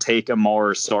maybe take a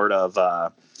more sort of,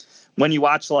 when you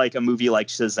watch like a movie like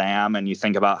Shazam and you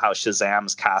think about how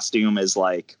Shazam's costume is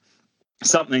like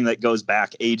something that goes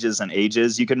back ages and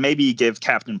ages, you can maybe give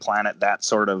Captain Planet that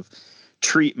sort of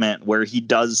treatment where he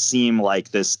does seem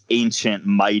like this ancient,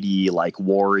 mighty, like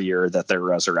warrior that they're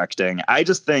resurrecting. I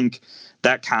just think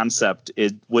that concept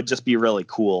would just be really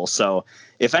cool. So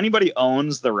if anybody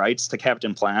owns the rights to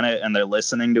Captain Planet and they're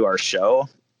listening to our show,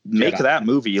 make that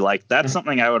movie. Like, that's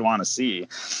something I would want to see.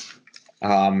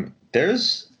 And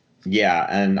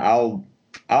I'll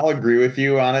agree with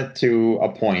you on it to a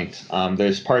point.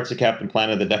 There's parts of Captain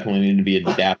Planet that definitely need to be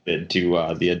adapted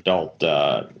to the adult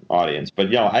audience. But,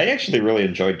 you know, I actually really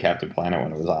enjoyed Captain Planet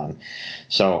when it was on.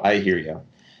 So I hear you.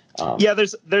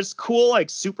 There's cool like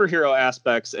superhero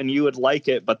aspects, and you would like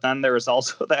it, but then there's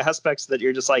also the aspects that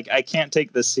you're just like, I can't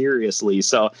take this seriously.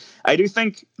 So I do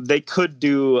think they could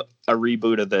do a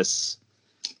reboot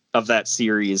of that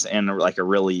series in like a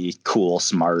really cool,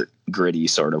 smart, gritty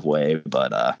sort of way.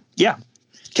 But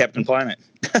Captain Planet.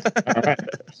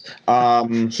 All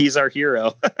right. He's our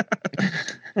hero.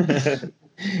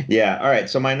 Yeah. All right.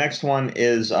 So my next one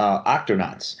is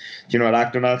Octonauts. Do you know what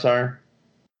Octonauts are?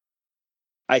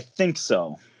 I think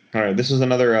so. All right. This is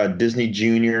another Disney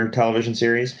Junior television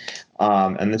series.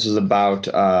 And this is about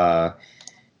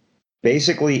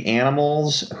basically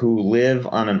animals who live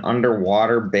on an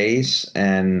underwater base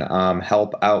and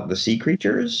help out the sea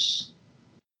creatures.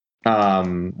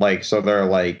 So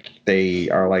they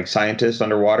are like scientists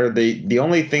underwater. The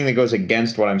only thing that goes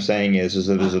against what I'm saying is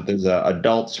that there's a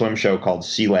adult swim show called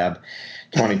Sea Lab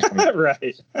 2020.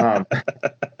 Right.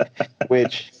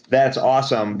 Which that's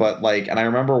awesome, but like, and I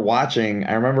remember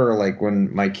like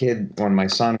when my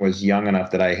son was young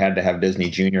enough that I had to have Disney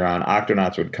Junior on,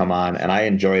 Octonauts would come on, and I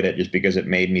enjoyed it just because it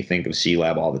made me think of Sea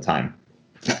Lab all the time.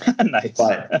 Nice.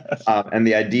 But and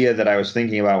the idea that I was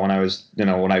thinking about when I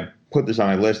put this on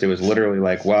my list, it was literally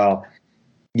like, well,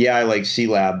 Yeah, I like C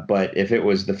Lab, but if it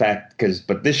was the fact,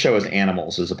 but this show is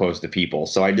animals as opposed to people.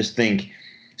 So I just think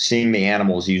seeing the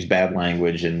animals use bad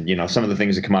language and, some of the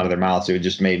things that come out of their mouths, it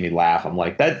just made me laugh. I'm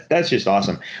like, that's just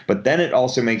awesome. But then it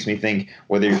also makes me think,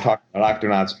 whether you're talking about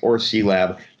Octonauts or C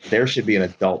Lab, there should be an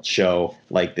adult show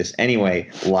like this anyway,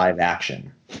 live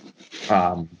action.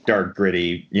 Dark,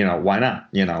 gritty, why not?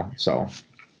 So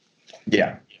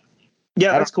yeah.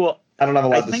 Yeah, that's cool. I don't have a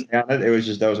lot to say on it. It was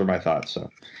just, those were my thoughts. So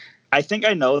I think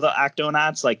I know the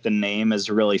Octonauts. Like, the name is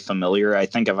really familiar. I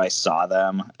think if I saw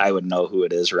them, I would know who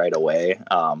it is right away.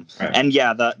 Right. And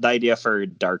yeah, the idea for a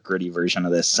dark, gritty version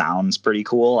of this sounds pretty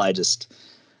cool.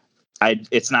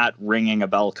 It's not ringing a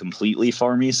bell completely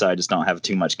for me, so I just don't have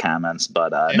too much comments.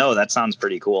 But no, that sounds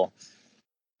pretty cool.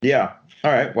 Yeah.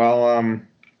 All right. Well,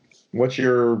 what's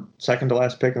your second to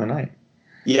last pick of the night?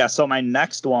 Yeah, so my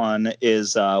next one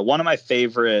is one of my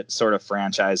favorite sort of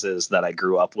franchises that I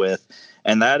grew up with,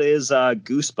 and that is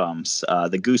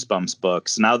Goosebumps, the Goosebumps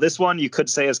books. Now, this one you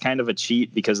could say is kind of a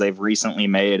cheat because they've recently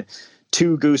made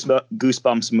 2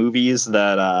 Goosebumps movies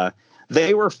that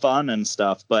they were fun and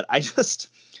stuff, but I just,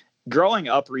 growing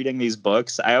up reading these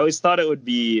books, I always thought it would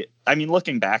be,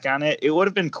 looking back on it, it would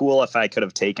have been cool if I could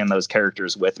have taken those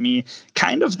characters with me,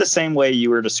 kind of the same way you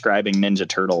were describing Ninja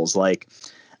Turtles. Like,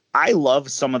 I love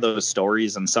some of those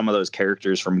stories and some of those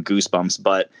characters from Goosebumps,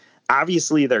 but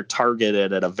obviously they're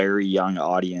targeted at a very young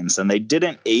audience and they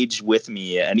didn't age with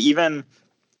me. And even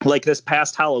like this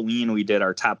past Halloween, we did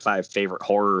our top 5 favorite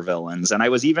horror villains. And I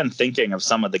was even thinking of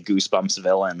some of the Goosebumps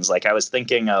villains. Like, I was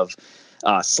thinking of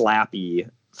Slappy,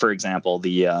 for example,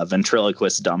 the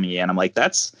ventriloquist dummy. And I'm like,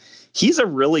 he's a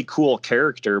really cool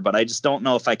character, but I just don't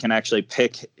know if I can actually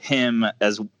pick him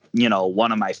as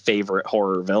one of my favorite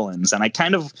horror villains. And I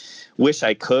kind of wish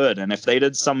I could. And if they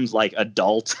did some like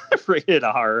adult rated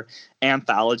R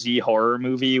anthology horror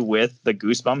movie with the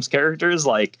Goosebumps characters,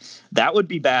 like, that would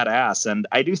be badass. And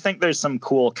I do think there's some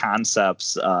cool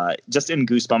concepts just in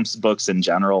Goosebumps books in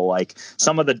general, like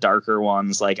some of the darker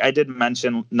ones. Like, I did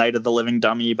mention Night of the Living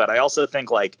Dummy, but I also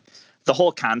think like the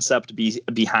whole concept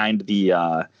behind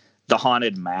the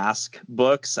Haunted Mask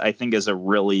books, I think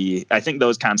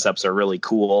those concepts are really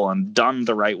cool, and done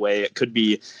the right way, it could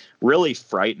be really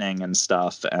frightening and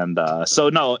stuff. And so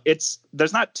no,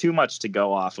 there's not too much to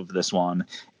go off of this one.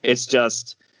 It's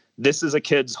just, this is a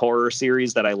kid's horror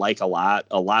series that I like a lot.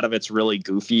 A lot of it's really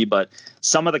goofy, but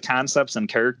some of the concepts and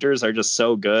characters are just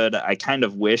so good. I kind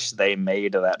of wish they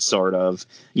made that sort of,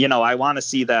 I want to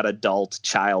see that adult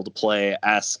child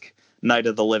play-esque Night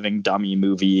of the Living Dummy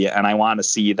movie, and I want to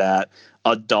see that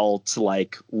adult,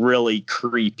 like, really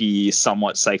creepy,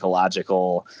 somewhat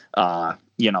psychological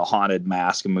Haunted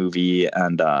Mask movie,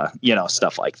 and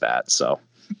stuff like that. So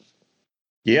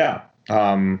yeah.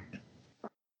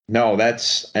 No,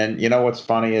 and what's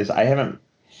funny is I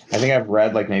think I've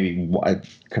read like maybe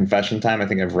confession time. I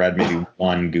think I've read maybe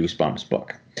one Goosebumps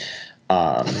book.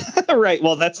 Right.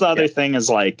 Well, that's the other thing is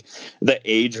like the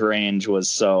age range was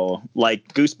so,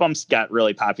 like, Goosebumps got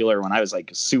really popular when I was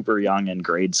like super young in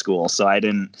grade school. So I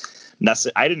didn't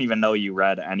even know you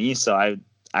read any. So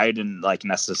I didn't like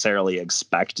necessarily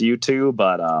expect you to,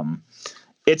 but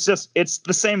it's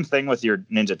the same thing with your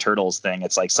Ninja Turtles thing.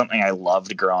 It's like something I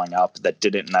loved growing up that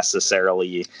didn't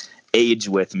necessarily age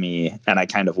with me, and I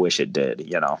kind of wish it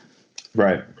did,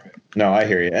 Right. No, I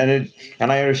hear you. And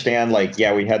I understand, like,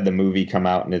 yeah, we had the movie come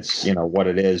out and it's, what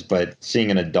it is, but seeing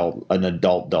an adult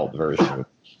version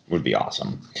would be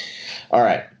awesome. All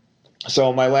right.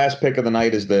 So my last pick of the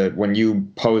night is when you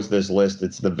posed this list,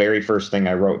 it's the very first thing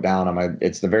I wrote down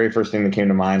it's the very first thing that came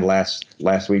to mind last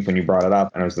week when you brought it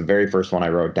up, and it was the very first one I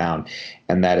wrote down,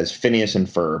 and that is Phineas and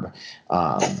Ferb.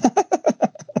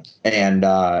 And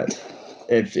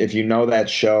if you know that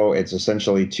show, it's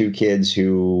essentially 2 kids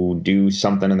who do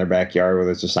something in their backyard,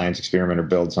 whether it's a science experiment or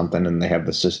build something, and they have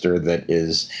the sister that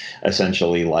is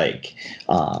essentially like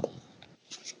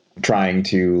trying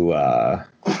to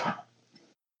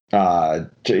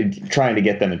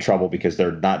get them in trouble because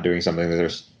they're not doing something that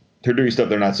they're doing stuff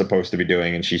they're not supposed to be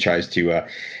doing, and she tries to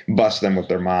bust them with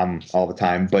their mom all the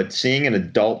time. But seeing an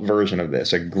adult version of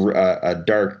this, a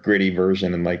dark, gritty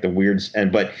version, and like the weird,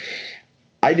 but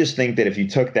I just think that if you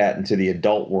took that into the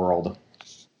adult world,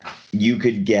 you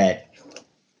could get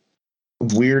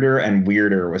weirder and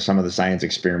weirder with some of the science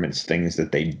experiments things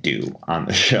that they do on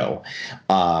the show.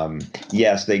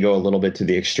 Yes, they go a little bit to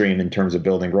the extreme in terms of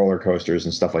building roller coasters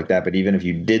and stuff like that. But even if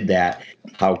you did that,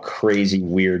 how crazy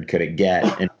weird could it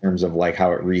get in terms of like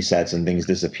how it resets and things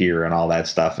disappear and all that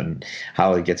stuff and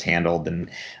how it gets handled? And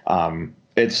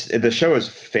the show is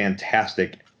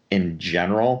fantastic in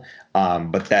general.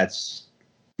 But that's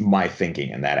my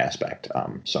thinking in that aspect.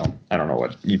 So I don't know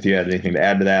if you had anything to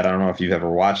add to that. I don't know if you've ever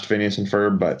watched Phineas and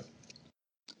Ferb, but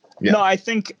yeah. No, I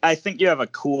think you have a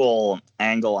cool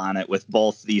angle on it with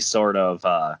both the sort of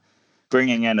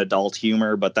bringing in adult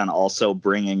humor, but then also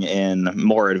bringing in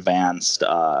more advanced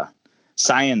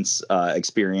science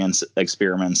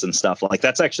experiments and stuff. Like,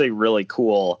 that's actually really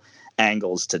cool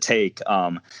angles to take.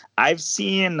 I've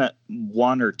seen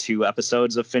 1 or 2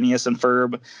 episodes of Phineas and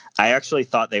Ferb. I actually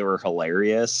thought they were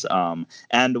hilarious.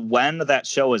 And when that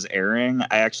show was airing,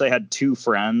 I actually had 2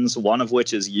 friends, one of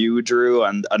which is you, Drew,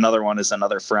 and another one is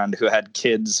another friend who had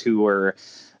kids who were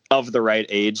of the right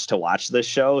age to watch this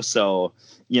show. So,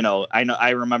 you know,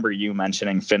 I remember you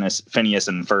mentioning Phineas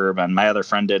and Ferb, and my other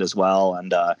friend did as well.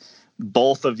 And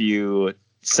both of you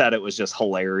said it was just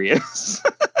hilarious.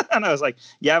 And I was like,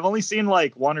 yeah, I've only seen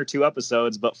like 1 or 2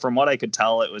 episodes, but from what I could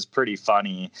tell, it was pretty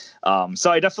funny.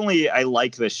 So I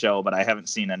like this show, but I haven't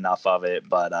seen enough of it.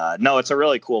 But no, it's a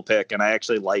really cool pick, and I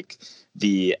actually like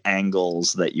the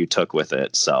angles that you took with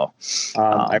it. So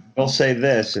I will say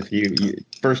this: if you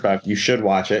first off, you should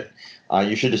watch it.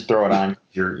 You should just throw it on.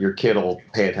 Your kid will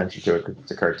pay attention to it because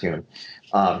it's a cartoon.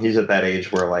 He's at that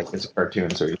age where like it's a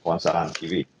cartoon, so he wants that on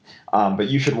TV. But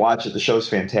you should watch it. The show's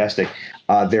fantastic.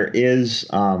 There is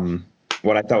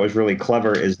what I thought was really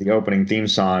clever is the opening theme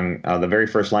song. The very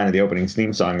first line of the opening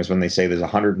theme song is when they say there's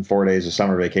 104 days of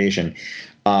summer vacation.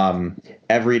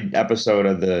 Every episode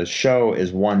of the show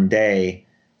is 1 day.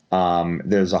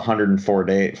 There's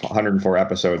 104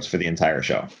 episodes for the entire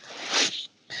show.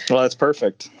 Well, that's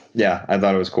perfect. Yeah, I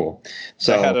thought it was cool.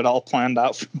 So I had it all planned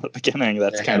out from the beginning.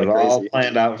 That's kind of crazy. All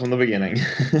planned out from the beginning.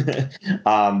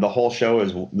 The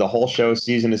whole show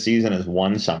season to season is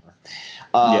one summer.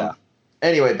 Yeah.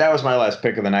 Anyway, that was my last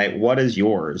pick of the night. What is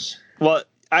yours? Well,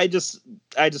 I just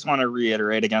want to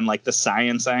reiterate again, like the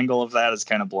science angle of that is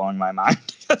kind of blowing my mind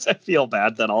because I feel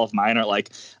bad that all of mine are like,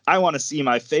 I want to see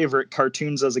my favorite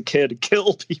cartoons as a kid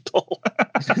kill people.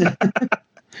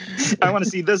 I want to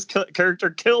see this character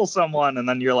kill someone. And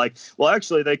then you're like, well,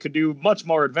 actually, they could do much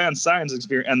more advanced science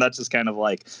experience. And that's just kind of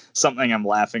like something I'm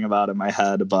laughing about in my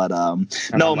head. But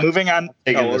no, moving on.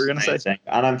 What were you going to say?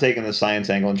 And I'm taking the science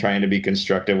angle and trying to be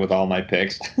constructive with all my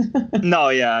picks. No,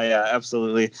 yeah,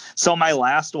 absolutely. So my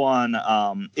last one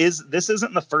this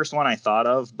isn't the first one I thought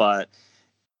of, but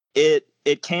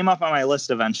it came up on my list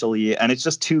eventually. And it's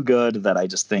just too good that I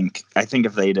think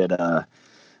if they did a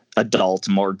adult,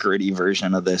 more gritty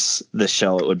version of this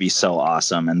show, it would be so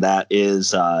awesome. And that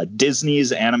is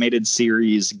Disney's animated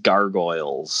series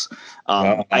Gargoyles.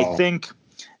 I think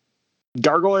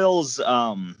Gargoyles,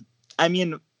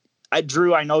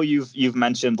 Drew, I know you've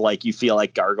mentioned like you feel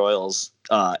like Gargoyles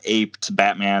aped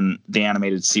Batman the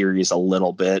animated series a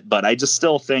little bit, but I just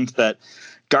still think that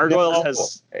Gargoyles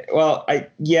has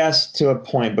yes, to a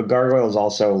point, but Gargoyles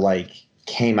also like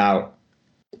came out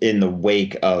in the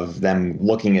wake of them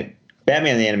looking at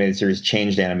Batman the Animated Series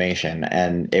changed animation,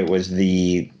 and it was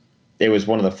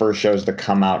one of the first shows to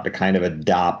come out to kind of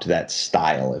adopt that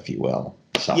style, if you will.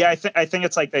 So. Yeah, I think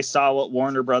it's like they saw what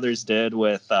Warner Brothers did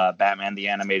with Batman the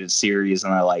Animated Series,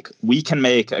 and they're like, we can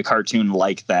make a cartoon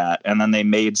like that, and then they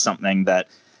made something that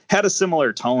had a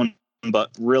similar tone but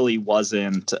really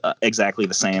wasn't exactly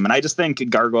the same. And I just think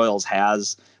Gargoyles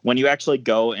has, when you actually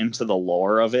go into the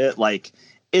lore of it, like,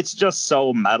 it's just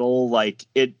so metal. Like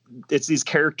it's these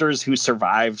characters who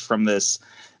survived from this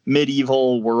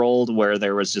medieval world where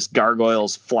there was just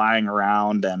gargoyles flying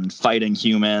around and fighting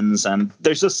humans. And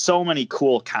there's just so many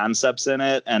cool concepts in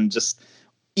it. And just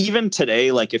even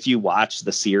today, like if you watch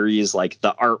the series, like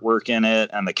the artwork in it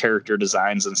and the character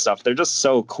designs and stuff, they're just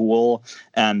so cool.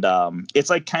 And it's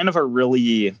like kind of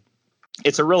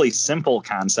it's a really simple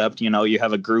concept. You know, you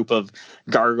have a group of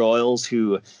gargoyles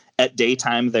who at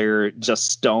daytime, they're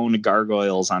just stone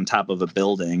gargoyles on top of a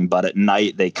building, but at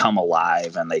night they come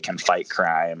alive and they can fight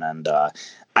crime. And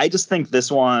I just think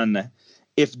this one,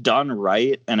 if done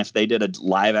right, and if they did a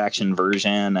live action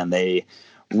version and they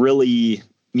really,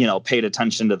 you know, paid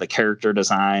attention to the character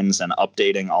designs and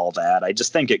updating all that, I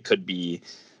just think it could be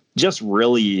just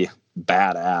really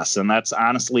badass. And that's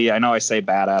honestly, I know I say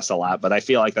badass a lot, but I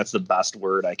feel like that's the best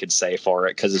word I could say for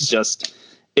it, because it's just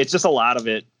a lot of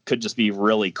it could just be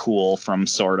really cool from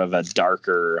sort of a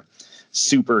darker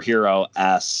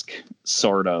superhero-esque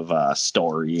sort of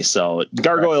story. So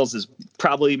Gargoyles is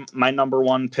probably my number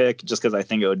one pick just because I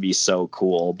think it would be so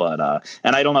cool. But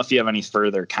and I don't know if you have any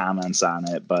further comments on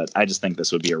it, but I just think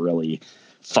this would be a really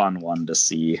fun one to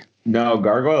see. No,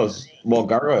 Gargoyles,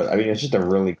 I mean, it's just a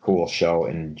really cool show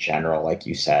in general, like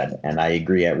you said, and I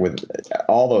agree with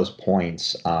all those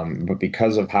points. But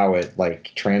because of how it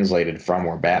like translated from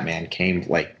where Batman came,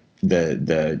 like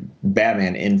the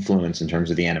Batman influence in terms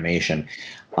of the animation,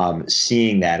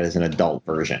 seeing that as an adult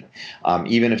version,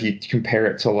 even if you compare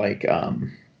it to like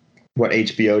what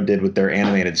HBO did with their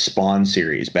animated Spawn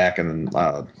series back in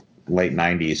the late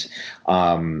 90s,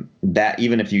 that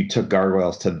even if you took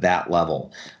Gargoyles to that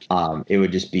level, it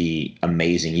would just be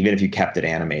amazing, even if you kept it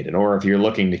animated. Or if you're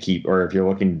looking to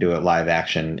do it live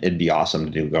action, it'd be awesome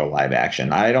to go live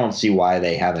action. I don't see why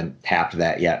they haven't tapped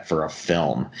that yet for a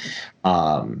film,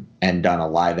 and done a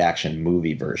live action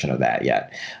movie version of that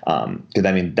yet. Because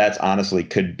I mean, that's honestly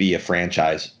could be a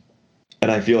franchise, and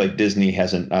I feel like Disney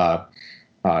hasn't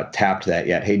tapped that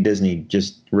yet. Hey, Disney,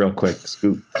 just real quick,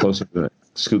 scoot closer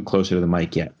to the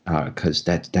mic yet, because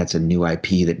that's a new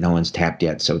IP that no one's tapped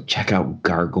yet. So check out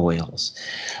Gargoyles.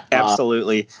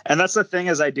 Absolutely. And that's the thing,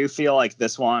 is I do feel like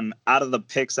this one, out of the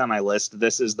picks on my list,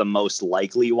 this is the most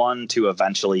likely one to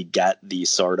eventually get the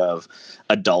sort of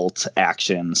adult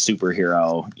action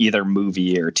superhero, either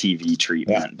movie or TV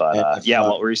treatment. Yeah. But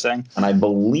what were you saying? And I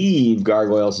believe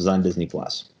Gargoyles is on Disney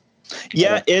Plus.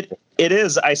 Yeah, it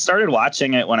is. I started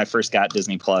watching it when I first got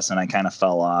Disney Plus, and I kind of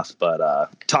fell off. But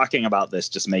talking about this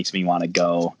just makes me want to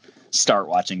go start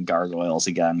watching Gargoyles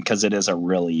again, because it is a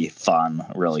really fun,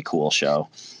 really cool show.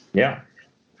 Yeah.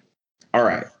 All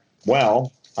right.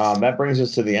 Well, that brings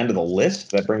us to the end of the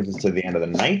list. That brings us to the end of the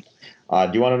night.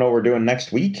 Do you want to know what we're doing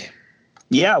next week?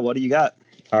 Yeah. What do you got?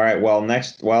 All right. Well,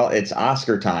 it's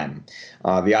Oscar time.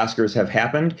 The Oscars have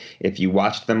happened. If you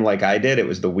watched them like I did, it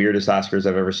was the weirdest Oscars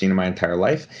I've ever seen in my entire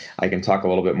life. I can talk a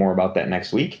little bit more about that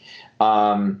next week.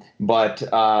 So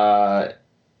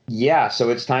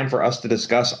it's time for us to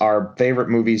discuss our favorite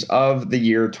movies of the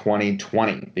year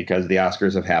 2020, because the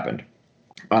Oscars have happened.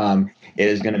 It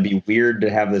is going to be weird to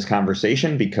have this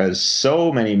conversation because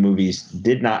so many movies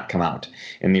did not come out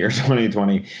in the year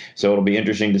 2020. So it'll be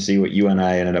interesting to see what you and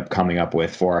I ended up coming up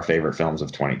with for our favorite films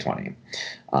of 2020.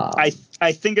 I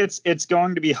think it's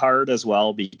going to be hard as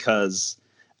well, because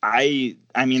I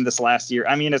mean, this last year,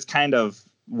 I mean, it's kind of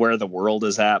where the world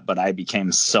is at, but I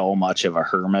became so much of a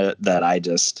hermit that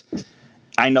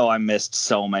I know I missed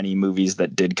so many movies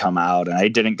that did come out, and I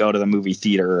didn't go to the movie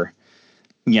theater,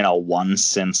 once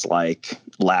since like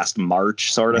last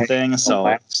March sort of thing.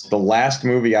 So the last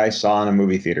movie I saw in a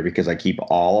movie theater, because I keep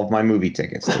all of my movie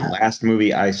tickets, the last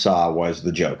movie I saw was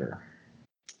The Joker.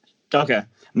 Okay.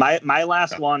 My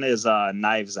last one is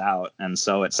Knives Out, and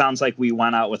so it sounds like we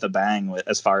went out with a bang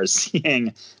as far as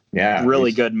seeing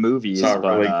really good movies.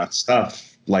 Really good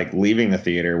stuff, like leaving the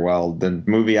theater. Well, the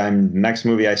next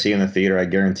movie I see in the theater, I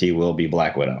guarantee will be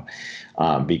Black Widow,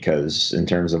 because in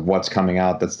terms of what's coming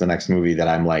out, that's the next movie that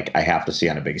I'm like, I have to see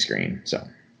on a big screen. So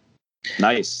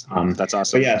nice. That's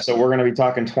awesome. But so we're going to be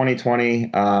talking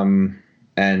 2020.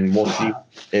 And we'll see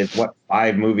what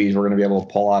 5 movies we're going to be able to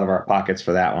pull out of our pockets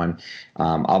for that one.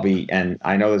 And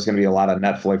I know there's going to be a lot of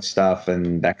Netflix stuff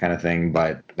and that kind of thing,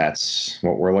 but that's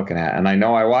what we're looking at. And I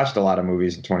know I watched a lot of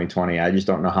movies in 2020. I just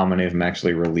don't know how many of them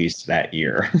actually released that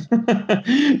year.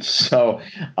 So,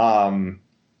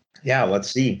 let's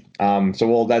see. That's what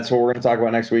we're going to talk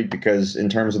about next week, because in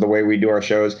terms of the way we do our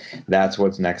shows, that's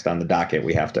what's next on the docket.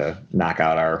 We have to knock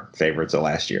out our favorites of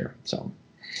last year. So,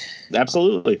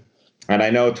 absolutely. And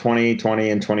I know 2020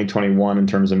 and 2021 in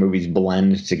terms of movies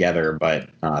blend together, but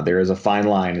there is a fine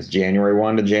line. It's January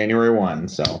 1 to January 1,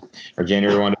 or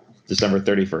January 1 to December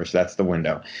 31st. That's the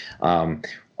window. I'm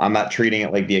not treating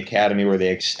it like the Academy where they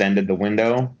extended the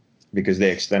window because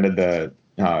they extended the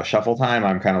shuffle time.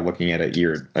 I'm kind of looking at a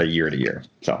year to year.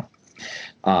 So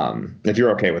if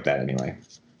you're okay with that anyway.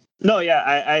 No, yeah,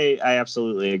 I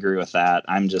absolutely agree with that.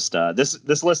 I'm just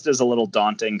this list is a little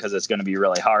daunting because it's going to be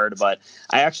really hard, but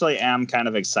I actually am kind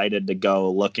of excited to go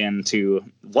look into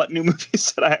what new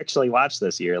movies did I actually watch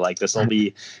this year. Like, this will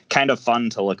be kind of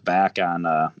fun to look back on,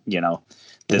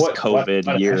 this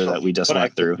COVID year that we just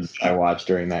went through. I watched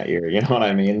during that year, you know what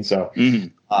I mean? So,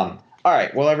 all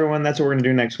right. Well, everyone, that's what we're going to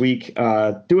do next week.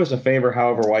 Do us a favor,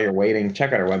 however, while you're waiting,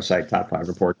 check out our website,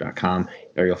 top5report.com.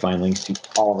 There you'll find links to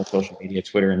all of our social media,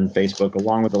 Twitter and Facebook,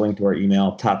 along with a link to our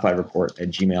email,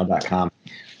 top5report@gmail.com.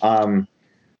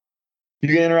 You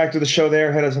can interact with the show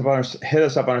there. Hit us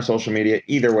up on our social media.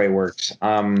 Either way works.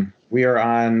 We are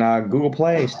on Google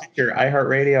Play, Stitcher,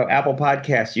 iHeartRadio, Apple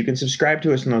Podcasts. You can subscribe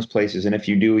to us in those places, and if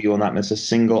you do, you will not miss a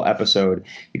single episode.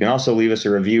 You can also leave us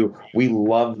a review. We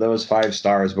love those 5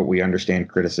 stars, but we understand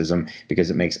criticism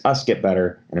because it makes us get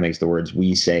better, and it makes the words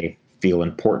we say feel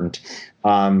important.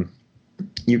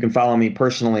 You can follow me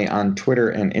personally on Twitter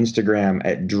and Instagram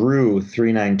at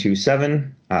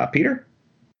Drew3927. Peter?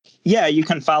 Yeah, you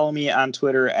can follow me on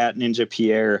Twitter at Ninja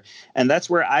Pierre, and that's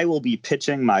where I will be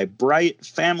pitching my bright,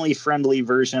 family-friendly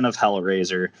version of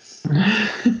Hellraiser.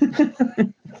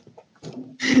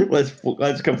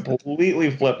 Let's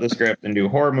completely flip the script and do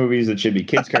horror movies that should be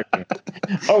kids' cartoons.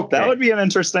 Okay, That would be an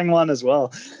interesting one as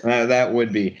well. that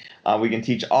would be. We can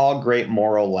teach all great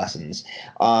moral lessons.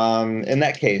 In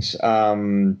that case,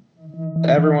 everyone,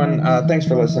 thanks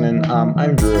for listening.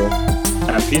 I'm Drew.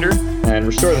 And I'm Peter. And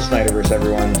restore the Snyderverse,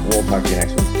 everyone. We'll talk to you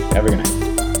next week. Have a good night.